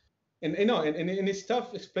that, and you know, and it's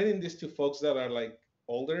tough explaining this to folks that are like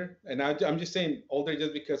older. And I'm just saying older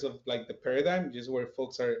just because of like the paradigm, just where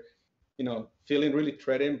folks are, you know, feeling really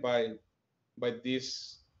threatened by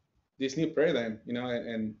this new paradigm, you know,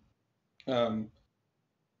 and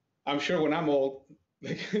I'm sure when I'm old,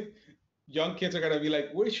 like young kids are gonna be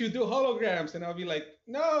like, we should do holograms, and I'll be like,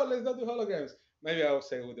 no, let's not do holograms. Maybe I'll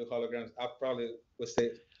say we'll do holograms. I probably will stay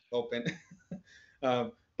open.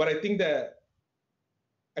 But I think that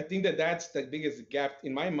that's the biggest gap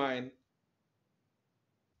in my mind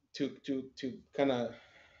to kind of,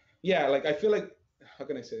 yeah, like I feel like, how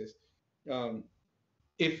can I say this?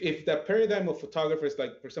 If the paradigm of photographers,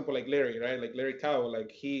 like for example, like Larry, right? Like Larry Tao,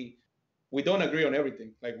 like we don't agree on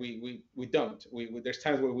everything. Like we don't. There's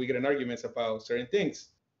times where we get in arguments about certain things,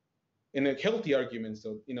 and like healthy arguments.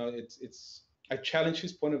 So you know, it's I challenge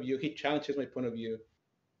his point of view. He challenges my point of view,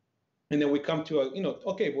 and then we come to a, you know,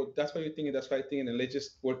 okay, well that's what you're thinking, that's what I'm thinking, and let's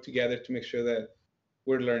just work together to make sure that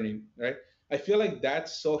we're learning, right? I feel like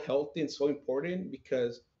that's so healthy and so important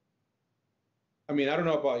because, I mean, I don't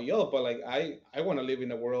know about y'all, but like I want to live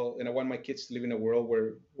in a world, and I want my kids to live in a world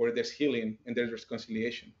where there's healing and there's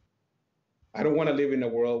reconciliation. I don't want to live in a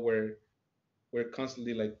world where we're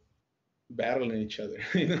constantly like battling each other,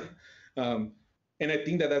 you know. And I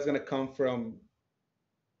think that that's gonna come from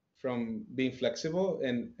being flexible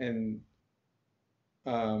and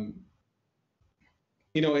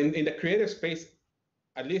you know, in the creative space,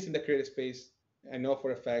 at least in the creative space, I know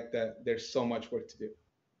for a fact that there's so much work to do.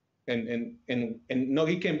 And no,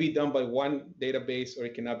 it can be done by one database or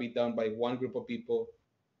it cannot be done by one group of people.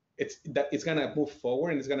 It's gonna move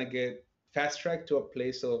forward and it's gonna get fast tracked to a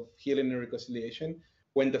place of healing and reconciliation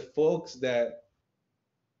when the folks that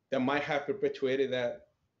might have perpetuated that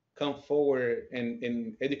come forward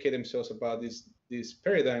and educate themselves about these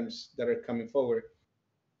paradigms that are coming forward,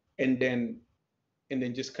 and then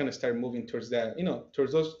just kind of start moving towards that, you know,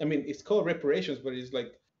 towards those. I mean, it's called reparations, but it's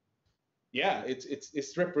like, yeah,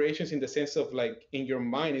 it's reparations in the sense of like in your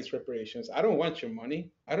mind it's reparations. I don't want your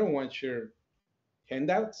money. I don't want your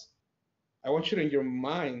handouts. I want you in your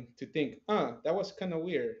mind to think, that was kind of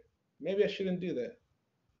weird. Maybe I shouldn't do that,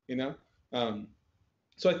 you know?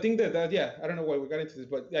 So I think that, yeah, I don't know why we got into this,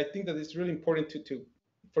 but I think that it's really important to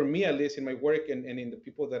for me at least in my work and in the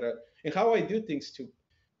people that are, and how I do things to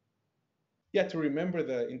remember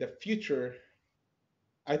in the future,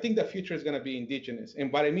 I think the future is going to be indigenous.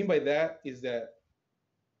 And what I mean by that is that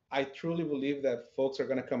I truly believe that folks are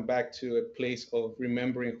going to come back to a place of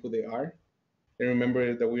remembering who they are, and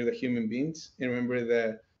remember that we're the human beings, and remember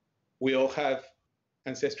that we all have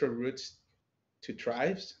ancestral roots to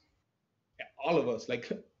tribes. All of us,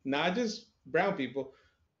 like not just brown people,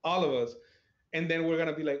 all of us. And then we're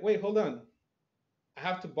gonna be like, wait, hold on. I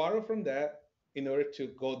have to borrow from that in order to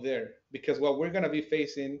go there. Because what we're gonna be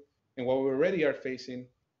facing and what we already are facing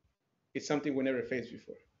is something we never faced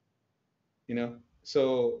before. You know?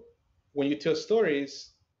 So when you tell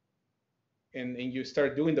stories and you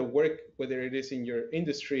start doing the work, whether it is in your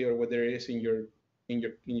industry or whether it is in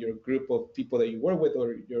your group of people that you work with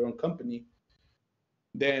or your own company,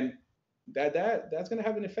 then that's gonna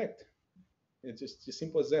have an effect. It's just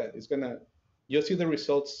simple as that. you'll see the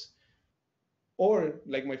results. Or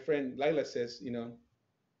like my friend Lila says,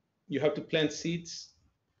 you have to plant seeds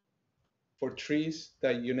for trees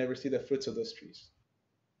that you never see the fruits of those trees.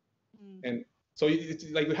 And so it's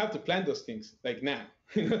like we have to plant those things like now.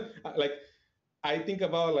 Like I think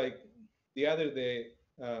about like the other day,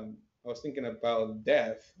 I was thinking about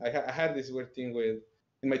death. I had this weird thing with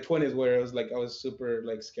in my 20s where I was super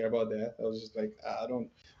like scared about death. I was just like, I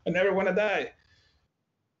never want to die.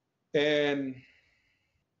 And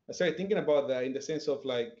I started thinking about that in the sense of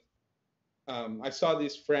like, I saw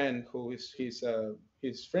this friend who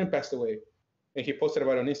his friend passed away, and he posted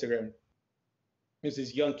about it on Instagram. It's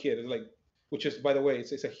this young kid, it's like, which is, by the way,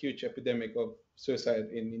 it's a huge epidemic of suicide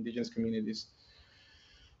in indigenous communities.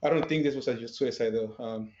 I don't think this was a suicide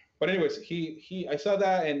though. But anyways, I saw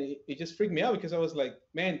that and it just freaked me out because I was like,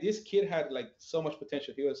 man, this kid had like so much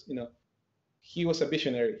potential. He was a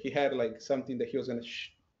visionary. He had like something that he was going to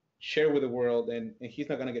share with the world, and he's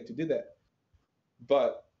not going to get to do that.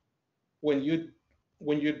 But when you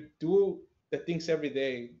do the things every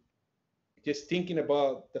day, just thinking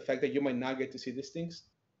about the fact that you might not get to see these things,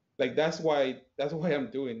 like that's why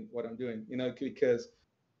I'm doing what I'm doing, because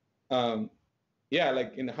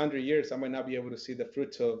like in 100 years I might not be able to see the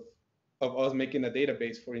fruits of us making a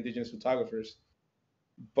database for indigenous photographers,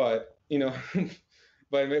 but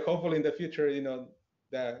but hopefully in the future,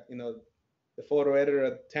 that the photo editor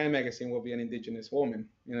at Time magazine will be an indigenous woman.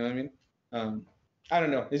 You know what I mean? I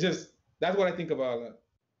don't know. It's just that's what I think about.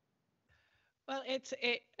 Well,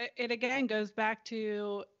 it again goes back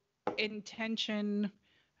to intention.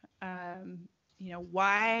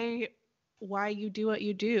 Why you do what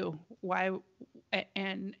you do, why,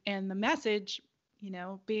 and the message,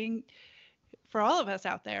 being for all of us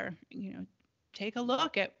out there, take a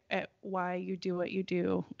look at why you do what you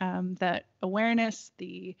do. That awareness,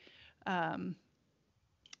 the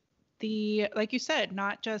like you said,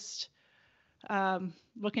 not just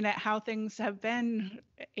looking at how things have been,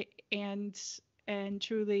 and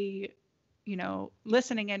truly,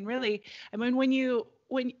 listening. And really, I mean, when you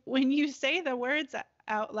say the words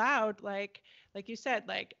out loud, like you said,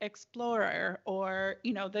 like explorer, or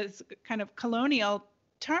those kind of colonial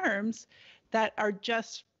terms that are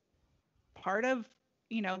just part of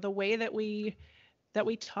the way that we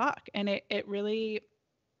talk, and it really,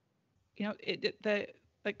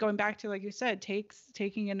 like going back to, like you said,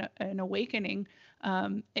 taking an awakening.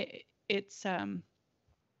 It's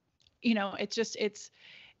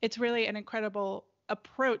it's really an incredible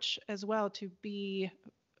approach as well, to be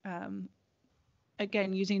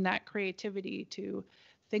again using that creativity to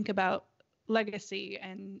think about legacy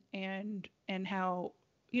and how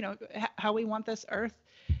how we want this earth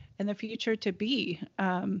in the future to be.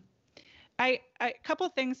 A couple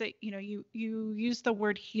of things that you use the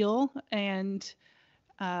word heal, and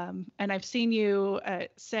I've seen you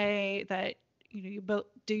say that you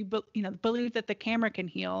believe that the camera can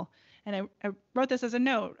heal, and I wrote this as a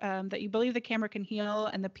note, that you believe the camera can heal,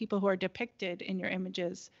 and the people who are depicted in your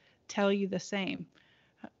images tell you the same.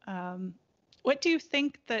 What do you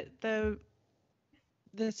think that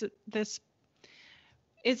this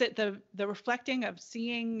is it the reflecting of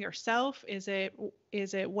seeing yourself? Is it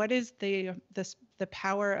what is the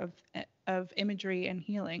power of imagery and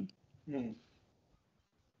healing?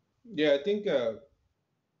 Yeah, I think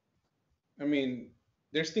I mean,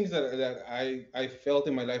 there's things that I felt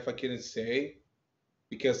in my life I couldn't say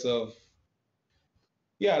because of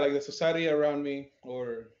like the society around me,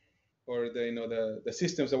 or the the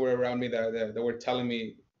systems that were around me that were telling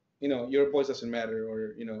me, your voice doesn't matter,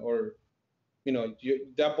 or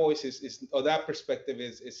that voice is or that perspective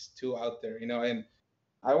is too out there, and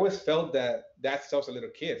I always felt that since I was a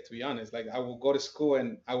little kid, to be honest. Like I will go to school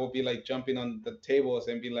and I will be like jumping on the tables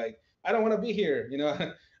and be like, I don't want to be here,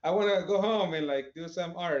 I want to go home and like do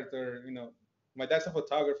some art, or my dad's a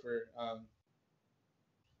photographer.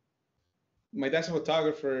 My dad's a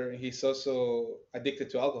photographer. He's also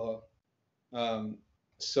addicted to alcohol.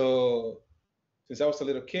 So since I was a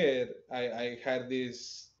little kid, I had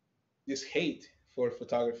this hate for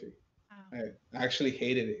photography. Wow. I actually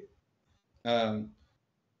hated it.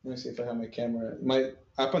 Let me see if I have my camera.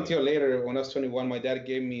 Up until later, when I was 21, my dad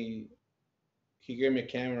gave me a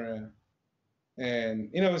camera, and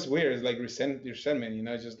it was weird. It's like resentment,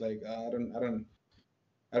 just like I don't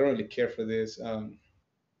really care for this.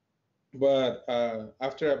 But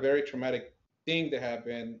after a very traumatic thing that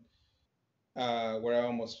happened, where I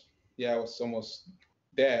was almost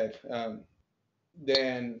dead,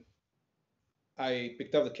 then I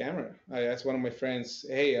picked up the camera. I asked one of my friends,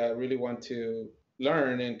 "Hey, I really want to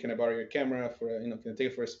learn, and can I borrow your camera for can I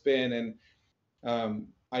take it for a spin?" And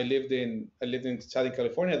I lived in Southern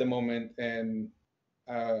California at the moment, and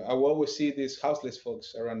I will always see these houseless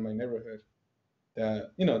folks around my neighborhood.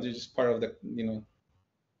 That they're just part of the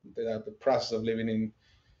process of living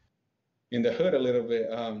in the hood a little bit.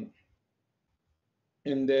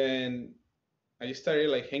 And then I just started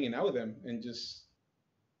like hanging out with them and just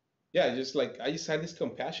just like I just had this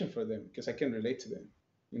compassion for them because I can relate to them.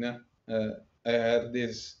 You know, I had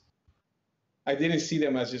this. I didn't see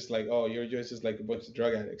them as just like, oh, you're just like a bunch of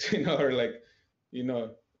drug addicts, or like, I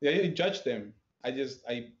didn't judge them. I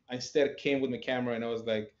instead came with my camera and I was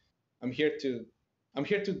like, I'm here to, I'm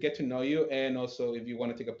here to get to know you, and also if you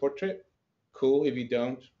want to take a portrait, cool. If you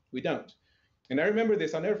don't, we don't. And I remember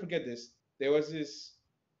this. I'll never forget this. There was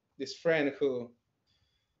this friend who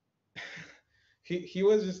he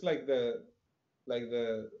was just like the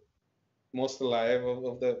most alive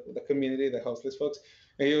of the community, the houseless folks.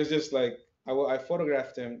 And he was just like, I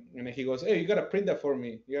photographed him, and he goes, "Hey, you gotta print that for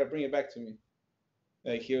me. You gotta bring it back to me."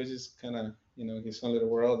 Like he was just kind of, his own little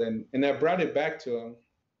world, and I brought it back to him,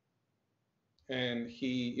 and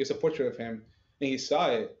it's a portrait of him, and he saw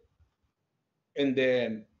it, and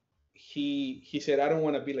then he said, "I don't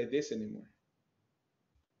want to be like this anymore."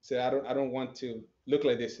 He said, "I don't want to look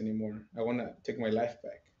like this anymore. I want to take my life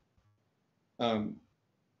back." Um,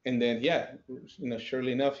 and then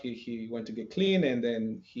surely enough, he went to get clean, and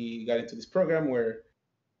then he got into this program where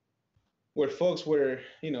folks were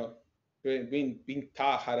being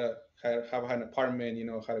taught how to have an apartment,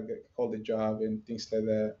 how to hold a job and things like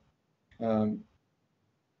that. um,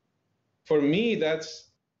 for me,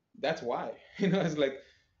 that's why. It's like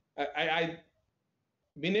I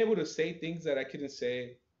been able to say things that I couldn't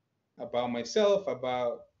say about myself,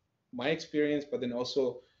 about my experience, but then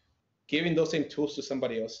also giving those same tools to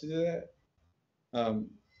somebody else to do that. um,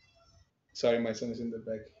 Sorry, my son is in the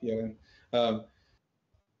back yelling. Um,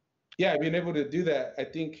 yeah, being able to do that, I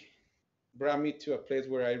think, brought me to a place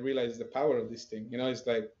where I realized the power of this thing. It's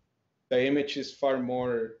like the image is far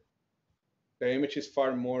more,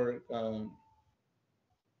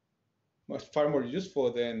 far more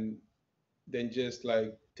useful than just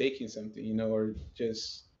like taking something, or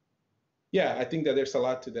just, I think that there's a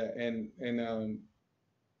lot to that. And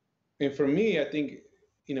for me, I think,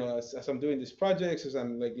 as I'm doing these projects, as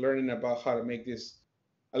I'm like learning about how to make this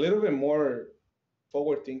a little bit more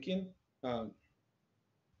forward thinking, um,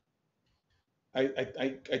 I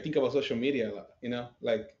think about social media a lot,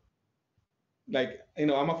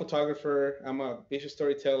 I'm a photographer, I'm a visual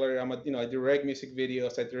storyteller, I direct music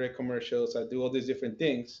videos, I direct commercials, I do all these different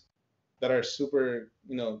things that are super,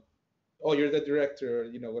 oh, you're the director,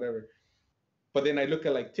 whatever. But then I look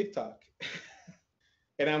at like TikTok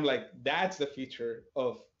and I'm like, that's the future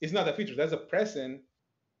of, it's not the future, that's the present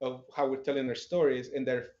of how we're telling our stories. And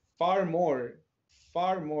they're far more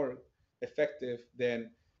effective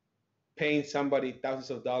than paying somebody thousands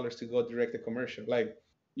of dollars to go direct a commercial. Like,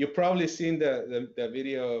 you've probably seen the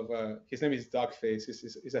video of his name is Dogface.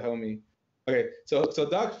 He's a homie. Okay, so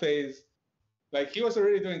Dogface, like, he was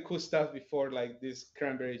already doing cool stuff before, like this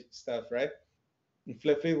cranberry stuff, right? And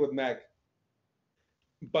Flip It with Mac.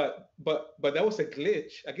 But that was a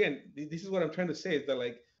glitch. Again, this is what I'm trying to say, is that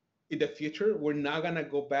like in the future we're not gonna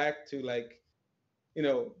go back to like,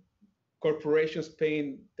 corporations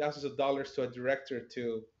paying thousands of dollars to a director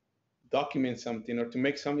to document something or to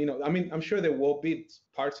make some, I mean, I'm sure there will be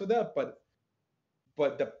parts of that, but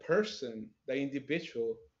the person, the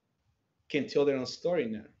individual, can tell their own story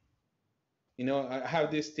now. I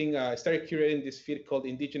have this thing, I started curating this feed called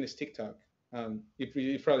Indigenous TikTok. If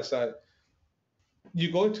you probably saw it.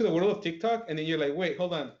 You go into the world of TikTok and then you're like, wait,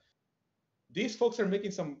 hold on, these folks are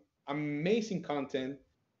making some amazing content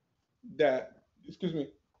that, excuse me,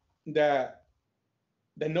 that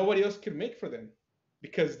nobody else can make for them,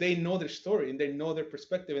 because they know their story and they know their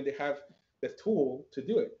perspective and they have the tool to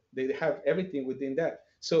do it. They have everything within that.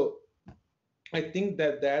 So I think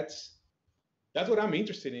that's what I'm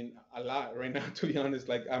interested in a lot right now, to be honest.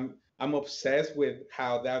 Like, I'm obsessed with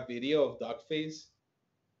how that video of Dogface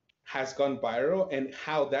has gone viral and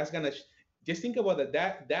how that's gonna just think about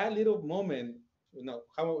that little moment,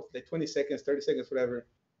 how, like 20 seconds, 30 seconds, whatever,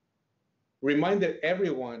 reminded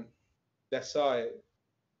everyone that saw it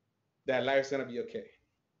that life's gonna be okay.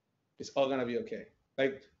 It's all gonna be okay.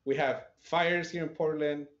 Like, we have fires here in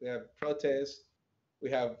Portland, we have protests, we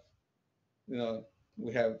have,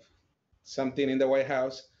 we have something in the White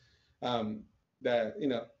House, that,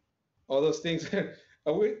 all those things.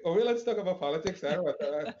 Are we allowed to talk about politics? I don't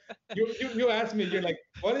know. You asked me, you're like,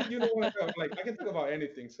 what did you want to talk? Like, I can talk about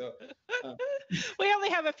anything. So we only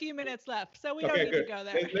have a few minutes left, so we don't need to go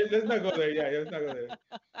there. Let's not go there. Yeah, let's not go there.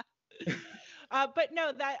 But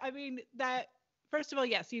no, that first of all,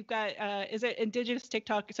 yes, you've got, is it Indigenous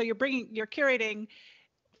TikTok? So you're curating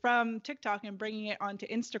from TikTok and bringing it onto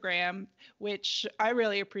Instagram, which I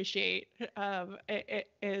really appreciate. It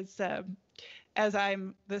is, as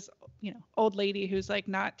I'm this, old lady who's like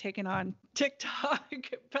not taking on TikTok,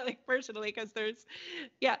 but like personally, because there's,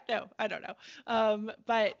 I don't know.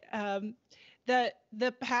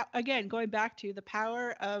 Again, going back to the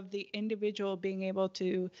power of the individual being able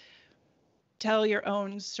to tell your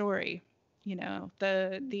own story,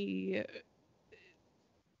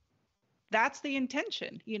 that's the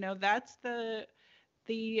intention, that's the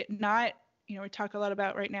not, we talk a lot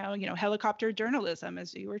about right now, helicopter journalism,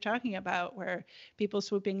 as you were talking about, where people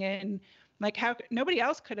swooping in, like how nobody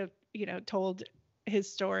else could have, told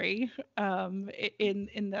his story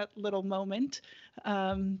in that little moment,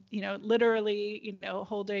 literally,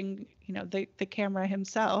 holding, the camera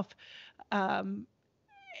himself.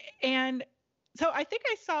 And so I think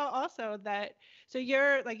I saw also that, so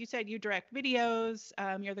you're, like you said, you direct videos,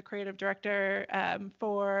 you're the creative director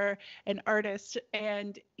for an artist,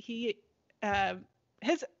 and his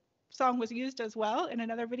song was used as well in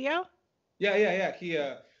another video.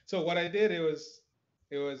 Yeah. So what I did, it was,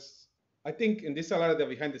 I think, and this is a lot of the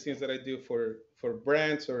behind the scenes that I do for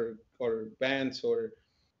brands or bands or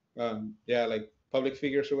like public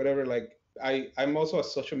figures or whatever. Like I'm also a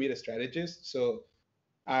social media strategist, so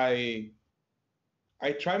I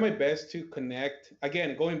try my best to connect,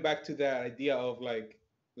 again, going back to that idea of like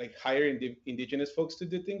hiring the indigenous folks to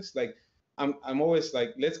do things. Like I'm always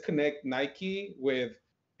like, let's connect Nike with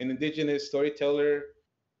an indigenous storyteller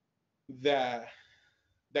that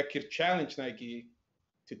could challenge Nike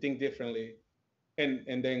to think differently,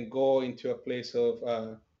 and then go into a place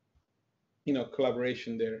of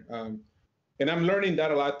collaboration there. And I'm learning that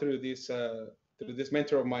a lot through this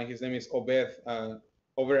mentor of mine. His name is Obed,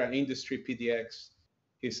 over at Industry PDX.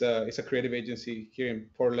 It's a creative agency here in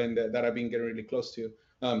Portland that I've been getting really close to.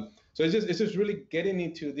 So it's just really getting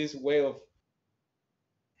into this way of,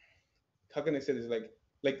 how can I say this,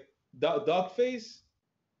 like Dogface.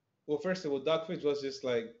 Well, first of all, Dogface was just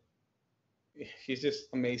like, he's just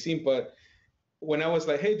amazing. But when I was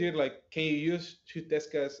like, hey dude, like, can you use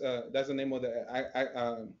Chutesca's, that's the name of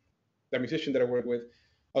the musician that I work with.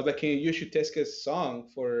 I was like, can you use Chutesca's song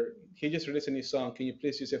he just released a new song. Can you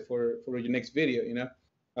please use it for your next video,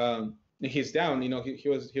 and he's down, he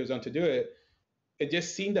was on to do it. And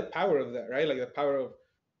just seeing the power of that, right? Like the power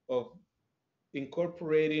of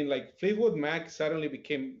incorporating, like Fleetwood Mac suddenly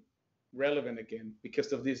became relevant again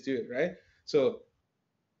because of this dude, right? So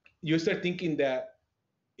you start thinking that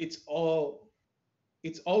it's all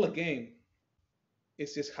a game.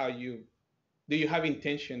 It's just how do you have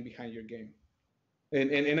intention behind your game?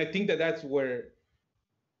 And I think that's again,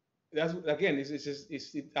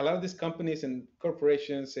 it's a lot of these companies and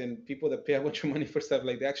corporations and people that pay a bunch of money for stuff,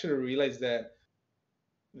 like they actually realize that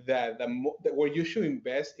where you should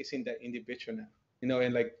invest is in the individual now,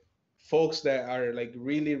 and like folks that are like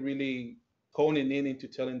really, really honing in into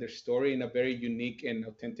telling their story in a very unique and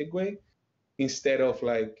authentic way, instead of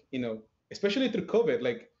like, especially through COVID,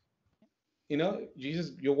 like, you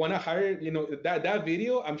want to hire, that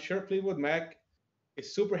video, I'm sure Fleetwood Mac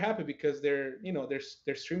is super happy because their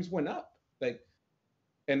streams went up, like,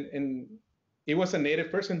 and it was a native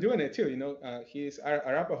person doing it too, he's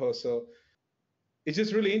Arapaho. So it's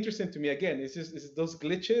just really interesting to me. Again, it's those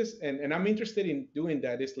glitches, and I'm interested in doing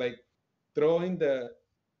that. It's like throwing a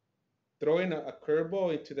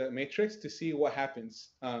curveball into the matrix to see what happens.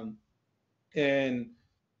 And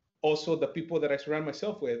also the people that I surround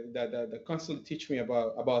myself with that constantly teach me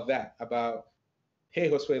about that, about, hey,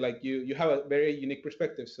 Josué, like you have a very unique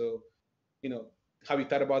perspective. So, have you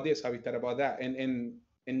thought about this? Have you thought about that? And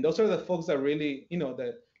those are the folks that really,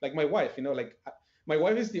 that, like my wife, like my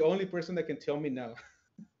wife is the only person that can tell me no.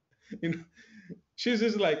 She's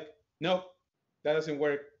just like, nope, that doesn't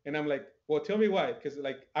work. And I'm like, well, tell me why, because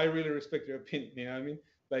like I really respect your opinion. You know what I mean?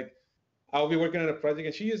 Like, I'll be working on a project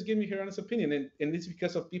and she just give me her honest opinion, and it's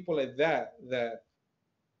because of people like that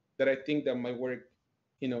I think that my work,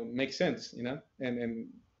 makes sense. And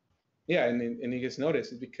yeah, and it gets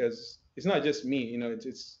noticed. It's because it's not just me.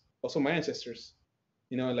 It's also my ancestors.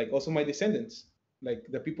 Like also my descendants, like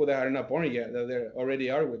the people that are not born yet, that they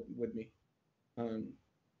already are with me. So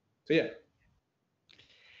yeah.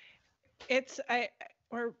 I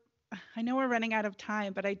know we're running out of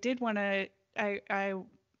time, but I did want to. I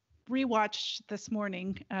rewatched this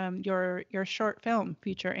morning your short film,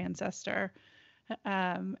 Future Ancestor,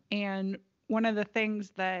 and one of the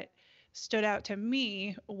things that stood out to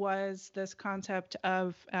me was this concept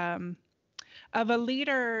of a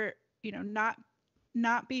leader, not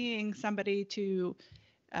being somebody to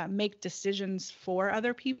make decisions for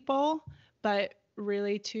other people, but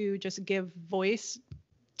really to just give voice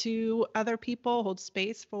to other people, hold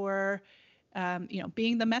space for,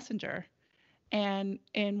 being the messenger. And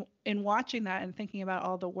in watching that and thinking about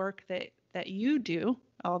all the work that you do,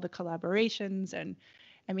 all the collaborations, and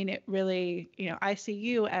I mean, it really, I see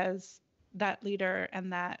you as that leader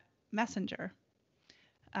and that messenger.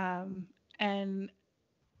 Um, and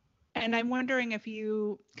and I'm wondering if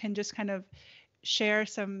you can just kind of share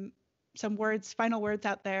some words, final words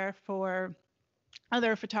out there for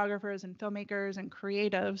other photographers and filmmakers and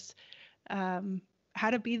creatives, um, how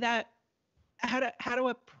to be that, how to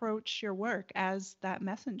approach your work as that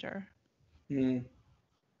messenger. Mm.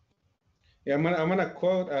 Yeah, I'm gonna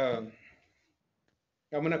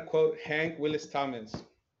quote Hank Willis Thomas,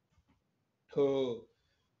 who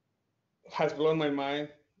has blown my mind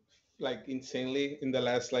like insanely in the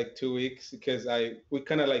last like 2 weeks, because we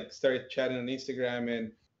kind of like started chatting on Instagram,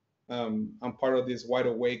 and I'm part of this Wide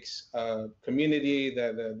Awakes community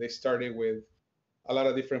that they started with a lot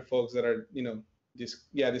of different folks that are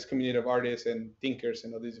this community of artists and thinkers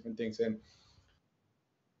and all these different things.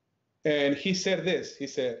 And he said this. He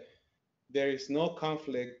said, "There is no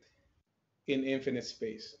conflict in infinite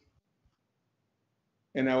space."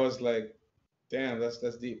 And I was like, "Damn, that's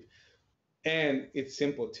deep." And it's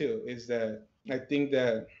simple too. Is that I think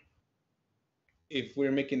that if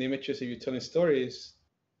we're making images, if you're telling stories,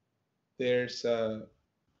 there's a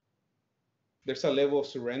level of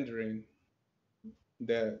surrendering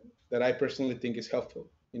that I personally think is helpful.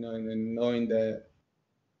 And knowing that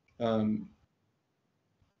um,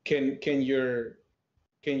 can your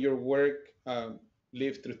work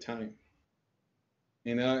live through time.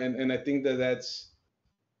 And I think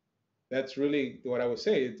that's really what I would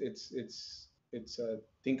say. It's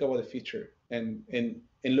think about the future and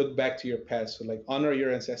look back to your past. So like honor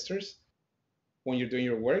your ancestors when you're doing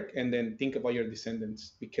your work, and then think about your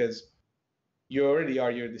descendants, because you already are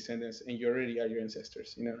your descendants and you already are your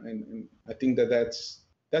ancestors. And I think that's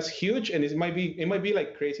huge. And it might be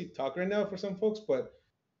like crazy talk right now for some folks, but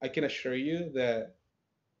I can assure you that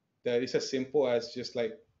it's as simple as just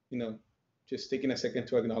like just taking a second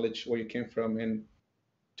to acknowledge where you came from and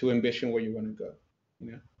to envision where you want to go.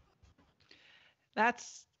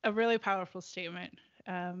 That's a really powerful statement.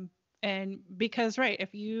 And because, right,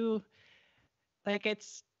 if you like,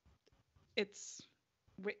 it's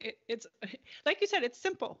like you said, it's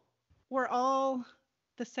simple. We're all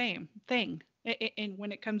the same thing. And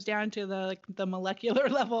when it comes down to the molecular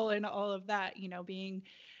level and all of that, being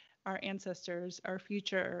our ancestors, our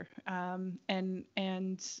future, and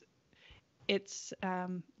it's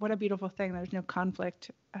what a beautiful thing. There's no conflict.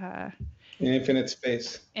 In infinite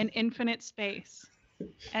space. In infinite space,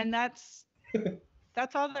 and that's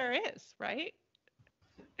all there is, right?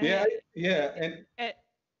 Yeah, and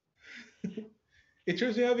it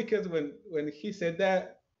turns me out, because when he said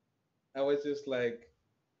that, I was just like,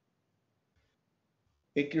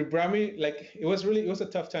 it brought me like, it was a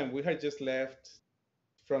tough time. We had just left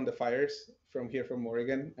from the fires from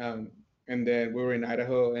Oregon, and then we were in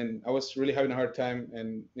Idaho, and I was really having a hard time,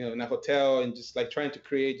 and in a hotel, and just like trying to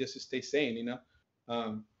create just to stay sane.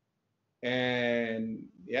 And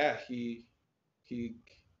yeah, he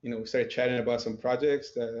we started chatting about some projects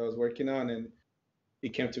that I was working on, and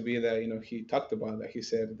it came to be that he talked about that. He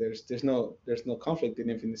said there's no conflict in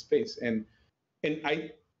infinite space, and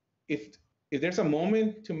I if there's a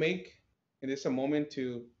moment to make, and there's a moment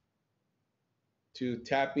to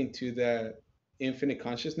tap into the infinite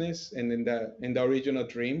consciousness, and in the original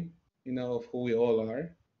dream, of who we all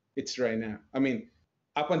are, it's right now. I mean,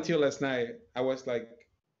 up until last night, I was like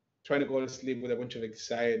trying to go to sleep with a bunch of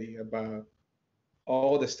anxiety about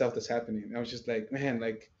all the stuff that's happening. I was just like, man,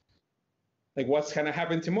 like what's gonna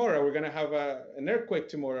happen tomorrow? We're gonna have an earthquake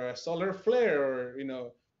tomorrow, a solar flare, or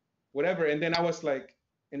whatever. And then I was like,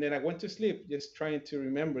 and then I went to sleep just trying to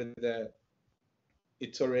remember that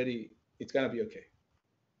it's gonna be okay,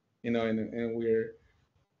 and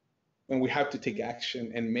we have to take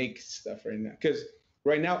action and make stuff right now, because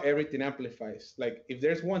right now everything amplifies. Like if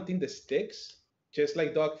there's one thing that sticks, just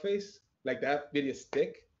like Dogface, like that video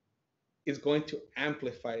stick, is going to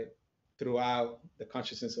amplify throughout the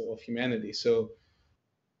consciousness of humanity. So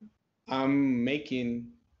I'm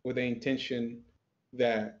making with the intention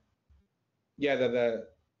that the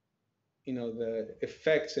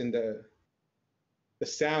effects and the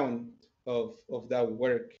sound of that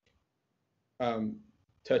work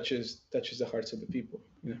touches the hearts of the people.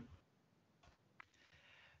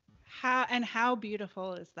 How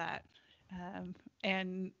beautiful is that?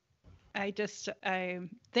 And I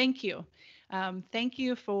thank you. Thank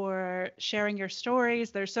you for sharing your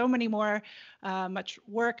stories. There's so many more, much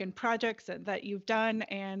work and projects that you've done,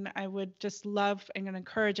 and I would just love and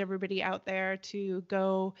encourage everybody out there to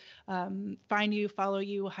go find you, follow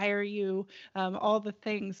you, hire you, all the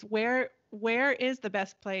things. Where is the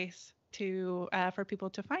best place to for people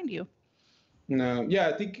to find you? No, yeah,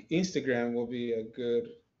 I think Instagram will be a good.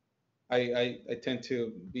 I tend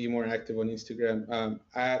to be more active on Instagram,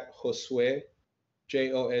 at Josué,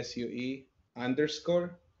 Josue _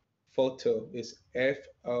 photo is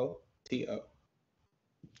FOTO.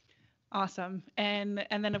 Awesome. And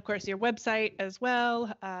then of course your website as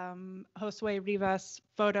well, Josué Rivas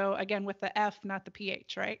Photo, again with the F, not the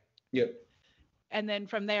PH, right? Yep. And then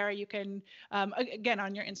from there you can, again,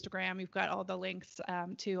 on your Instagram, you've got all the links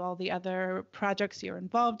to all the other projects you're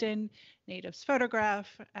involved in, Natives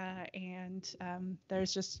Photograph, and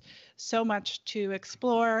there's just so much to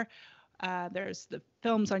explore. There's the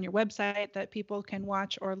films on your website that people can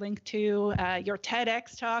watch or link to. Your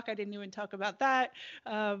TEDx talk, I didn't even talk about that.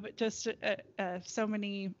 Just so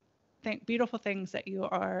many beautiful things that you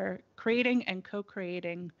are creating and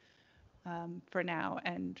co-creating for now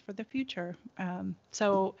and for the future.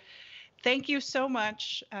 So thank you so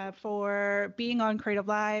much for being on Creative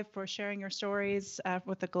Live, for sharing your stories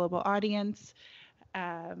with the global audience.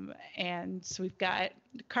 And so we've got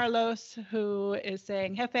Carlos, who is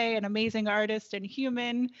saying, Jefe, an amazing artist and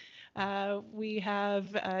human. We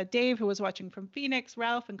have Dave, who was watching from Phoenix,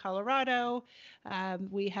 Ralph in Colorado.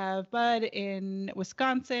 We have Bud in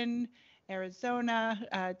Wisconsin,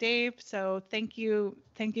 Arizona, Dave. So thank you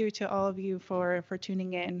to all of you for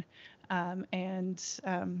tuning in. And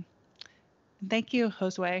thank you,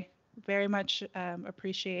 Josué. Very much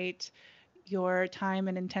appreciate your time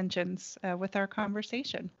and intentions with our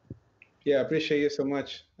conversation. Yeah, I appreciate you so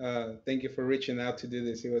much. Thank you for reaching out to do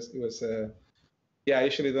this. It was yeah, I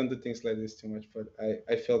usually don't do things like this too much, but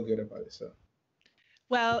I felt good about it. So.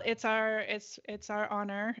 Well, it's our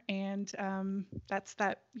honor, and that's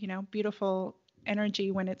that, beautiful energy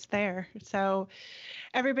when it's there. So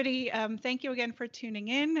everybody, thank you again for tuning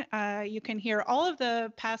in. You can hear all of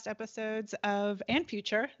the past episodes past and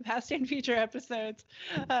future episodes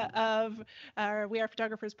of our We Are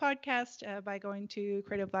Photographers podcast by going to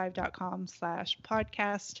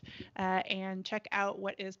creativelive.com/podcast and check out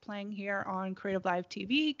what is playing here on Creative Live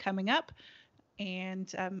TV coming up.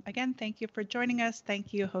 And again, thank you for joining us.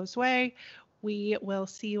 Thank you, Josué. We will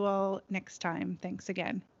see you all next time. Thanks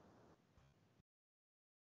again.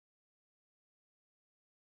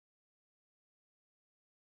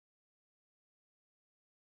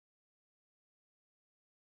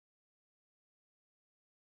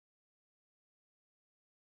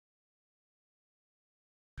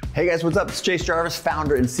 Hey guys, what's up? It's Chase Jarvis,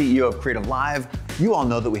 founder and CEO of Creative Live. You all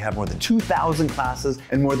know that we have more than 2,000 classes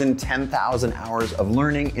and more than 10,000 hours of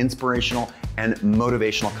learning, inspirational, and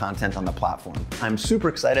motivational content on the platform. I'm super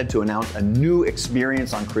excited to announce a new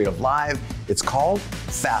experience on Creative Live. It's called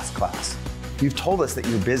Fast Class. You've told us that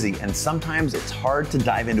you're busy and sometimes it's hard to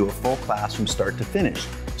dive into a full class from start to finish.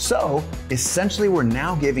 So essentially, we're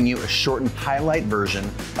now giving you a shortened highlight version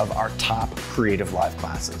of our top Creative Live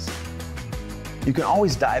classes. You can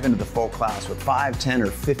always dive into the full class with 5, 10, or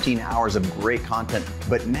 15 hours of great content.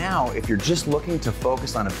 But now, if you're just looking to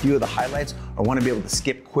focus on a few of the highlights or want to be able to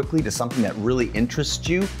skip quickly to something that really interests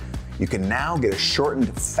you, you can now get a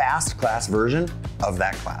shortened fast class version of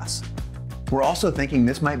that class. We're also thinking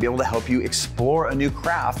this might be able to help you explore a new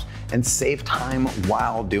craft and save time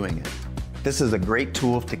while doing it. This is a great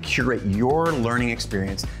tool to curate your learning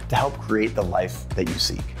experience to help create the life that you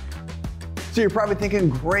seek. So you're probably thinking,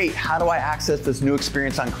 great, how do I access this new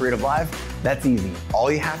experience on Creative Live? That's easy.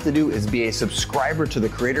 All you have to do is be a subscriber to the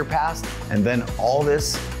Creator Pass, and then all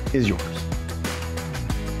this is yours.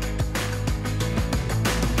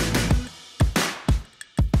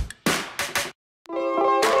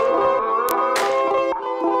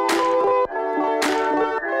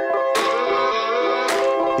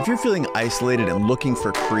 If you're feeling isolated and looking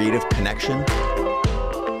for creative connection,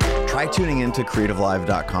 try tuning into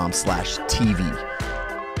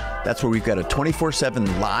creativelive.com/TV. That's where we've got a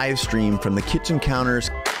 24/7 live stream from the kitchen counters.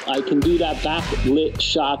 I can do that backlit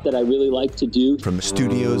shot that I really like to do. From the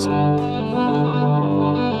studios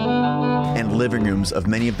and living rooms of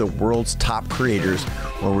many of the world's top creators,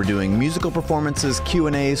 where we're doing musical performances,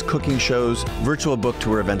 Q&As, cooking shows, virtual book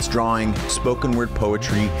tour events, drawing, spoken word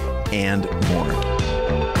poetry, and more.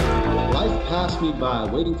 Life passed me by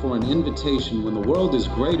waiting for an invitation when the world is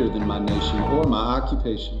greater than my nation or my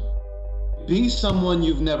occupation. Be someone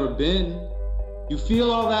you've never been. You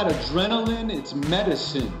feel all that adrenaline, it's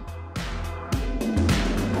medicine.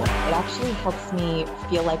 It actually helps me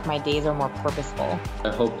feel like my days are more purposeful.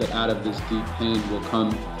 I hope that out of this deep pain will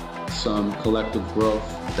come some collective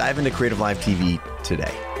growth. Dive into Creative Live TV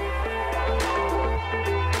today.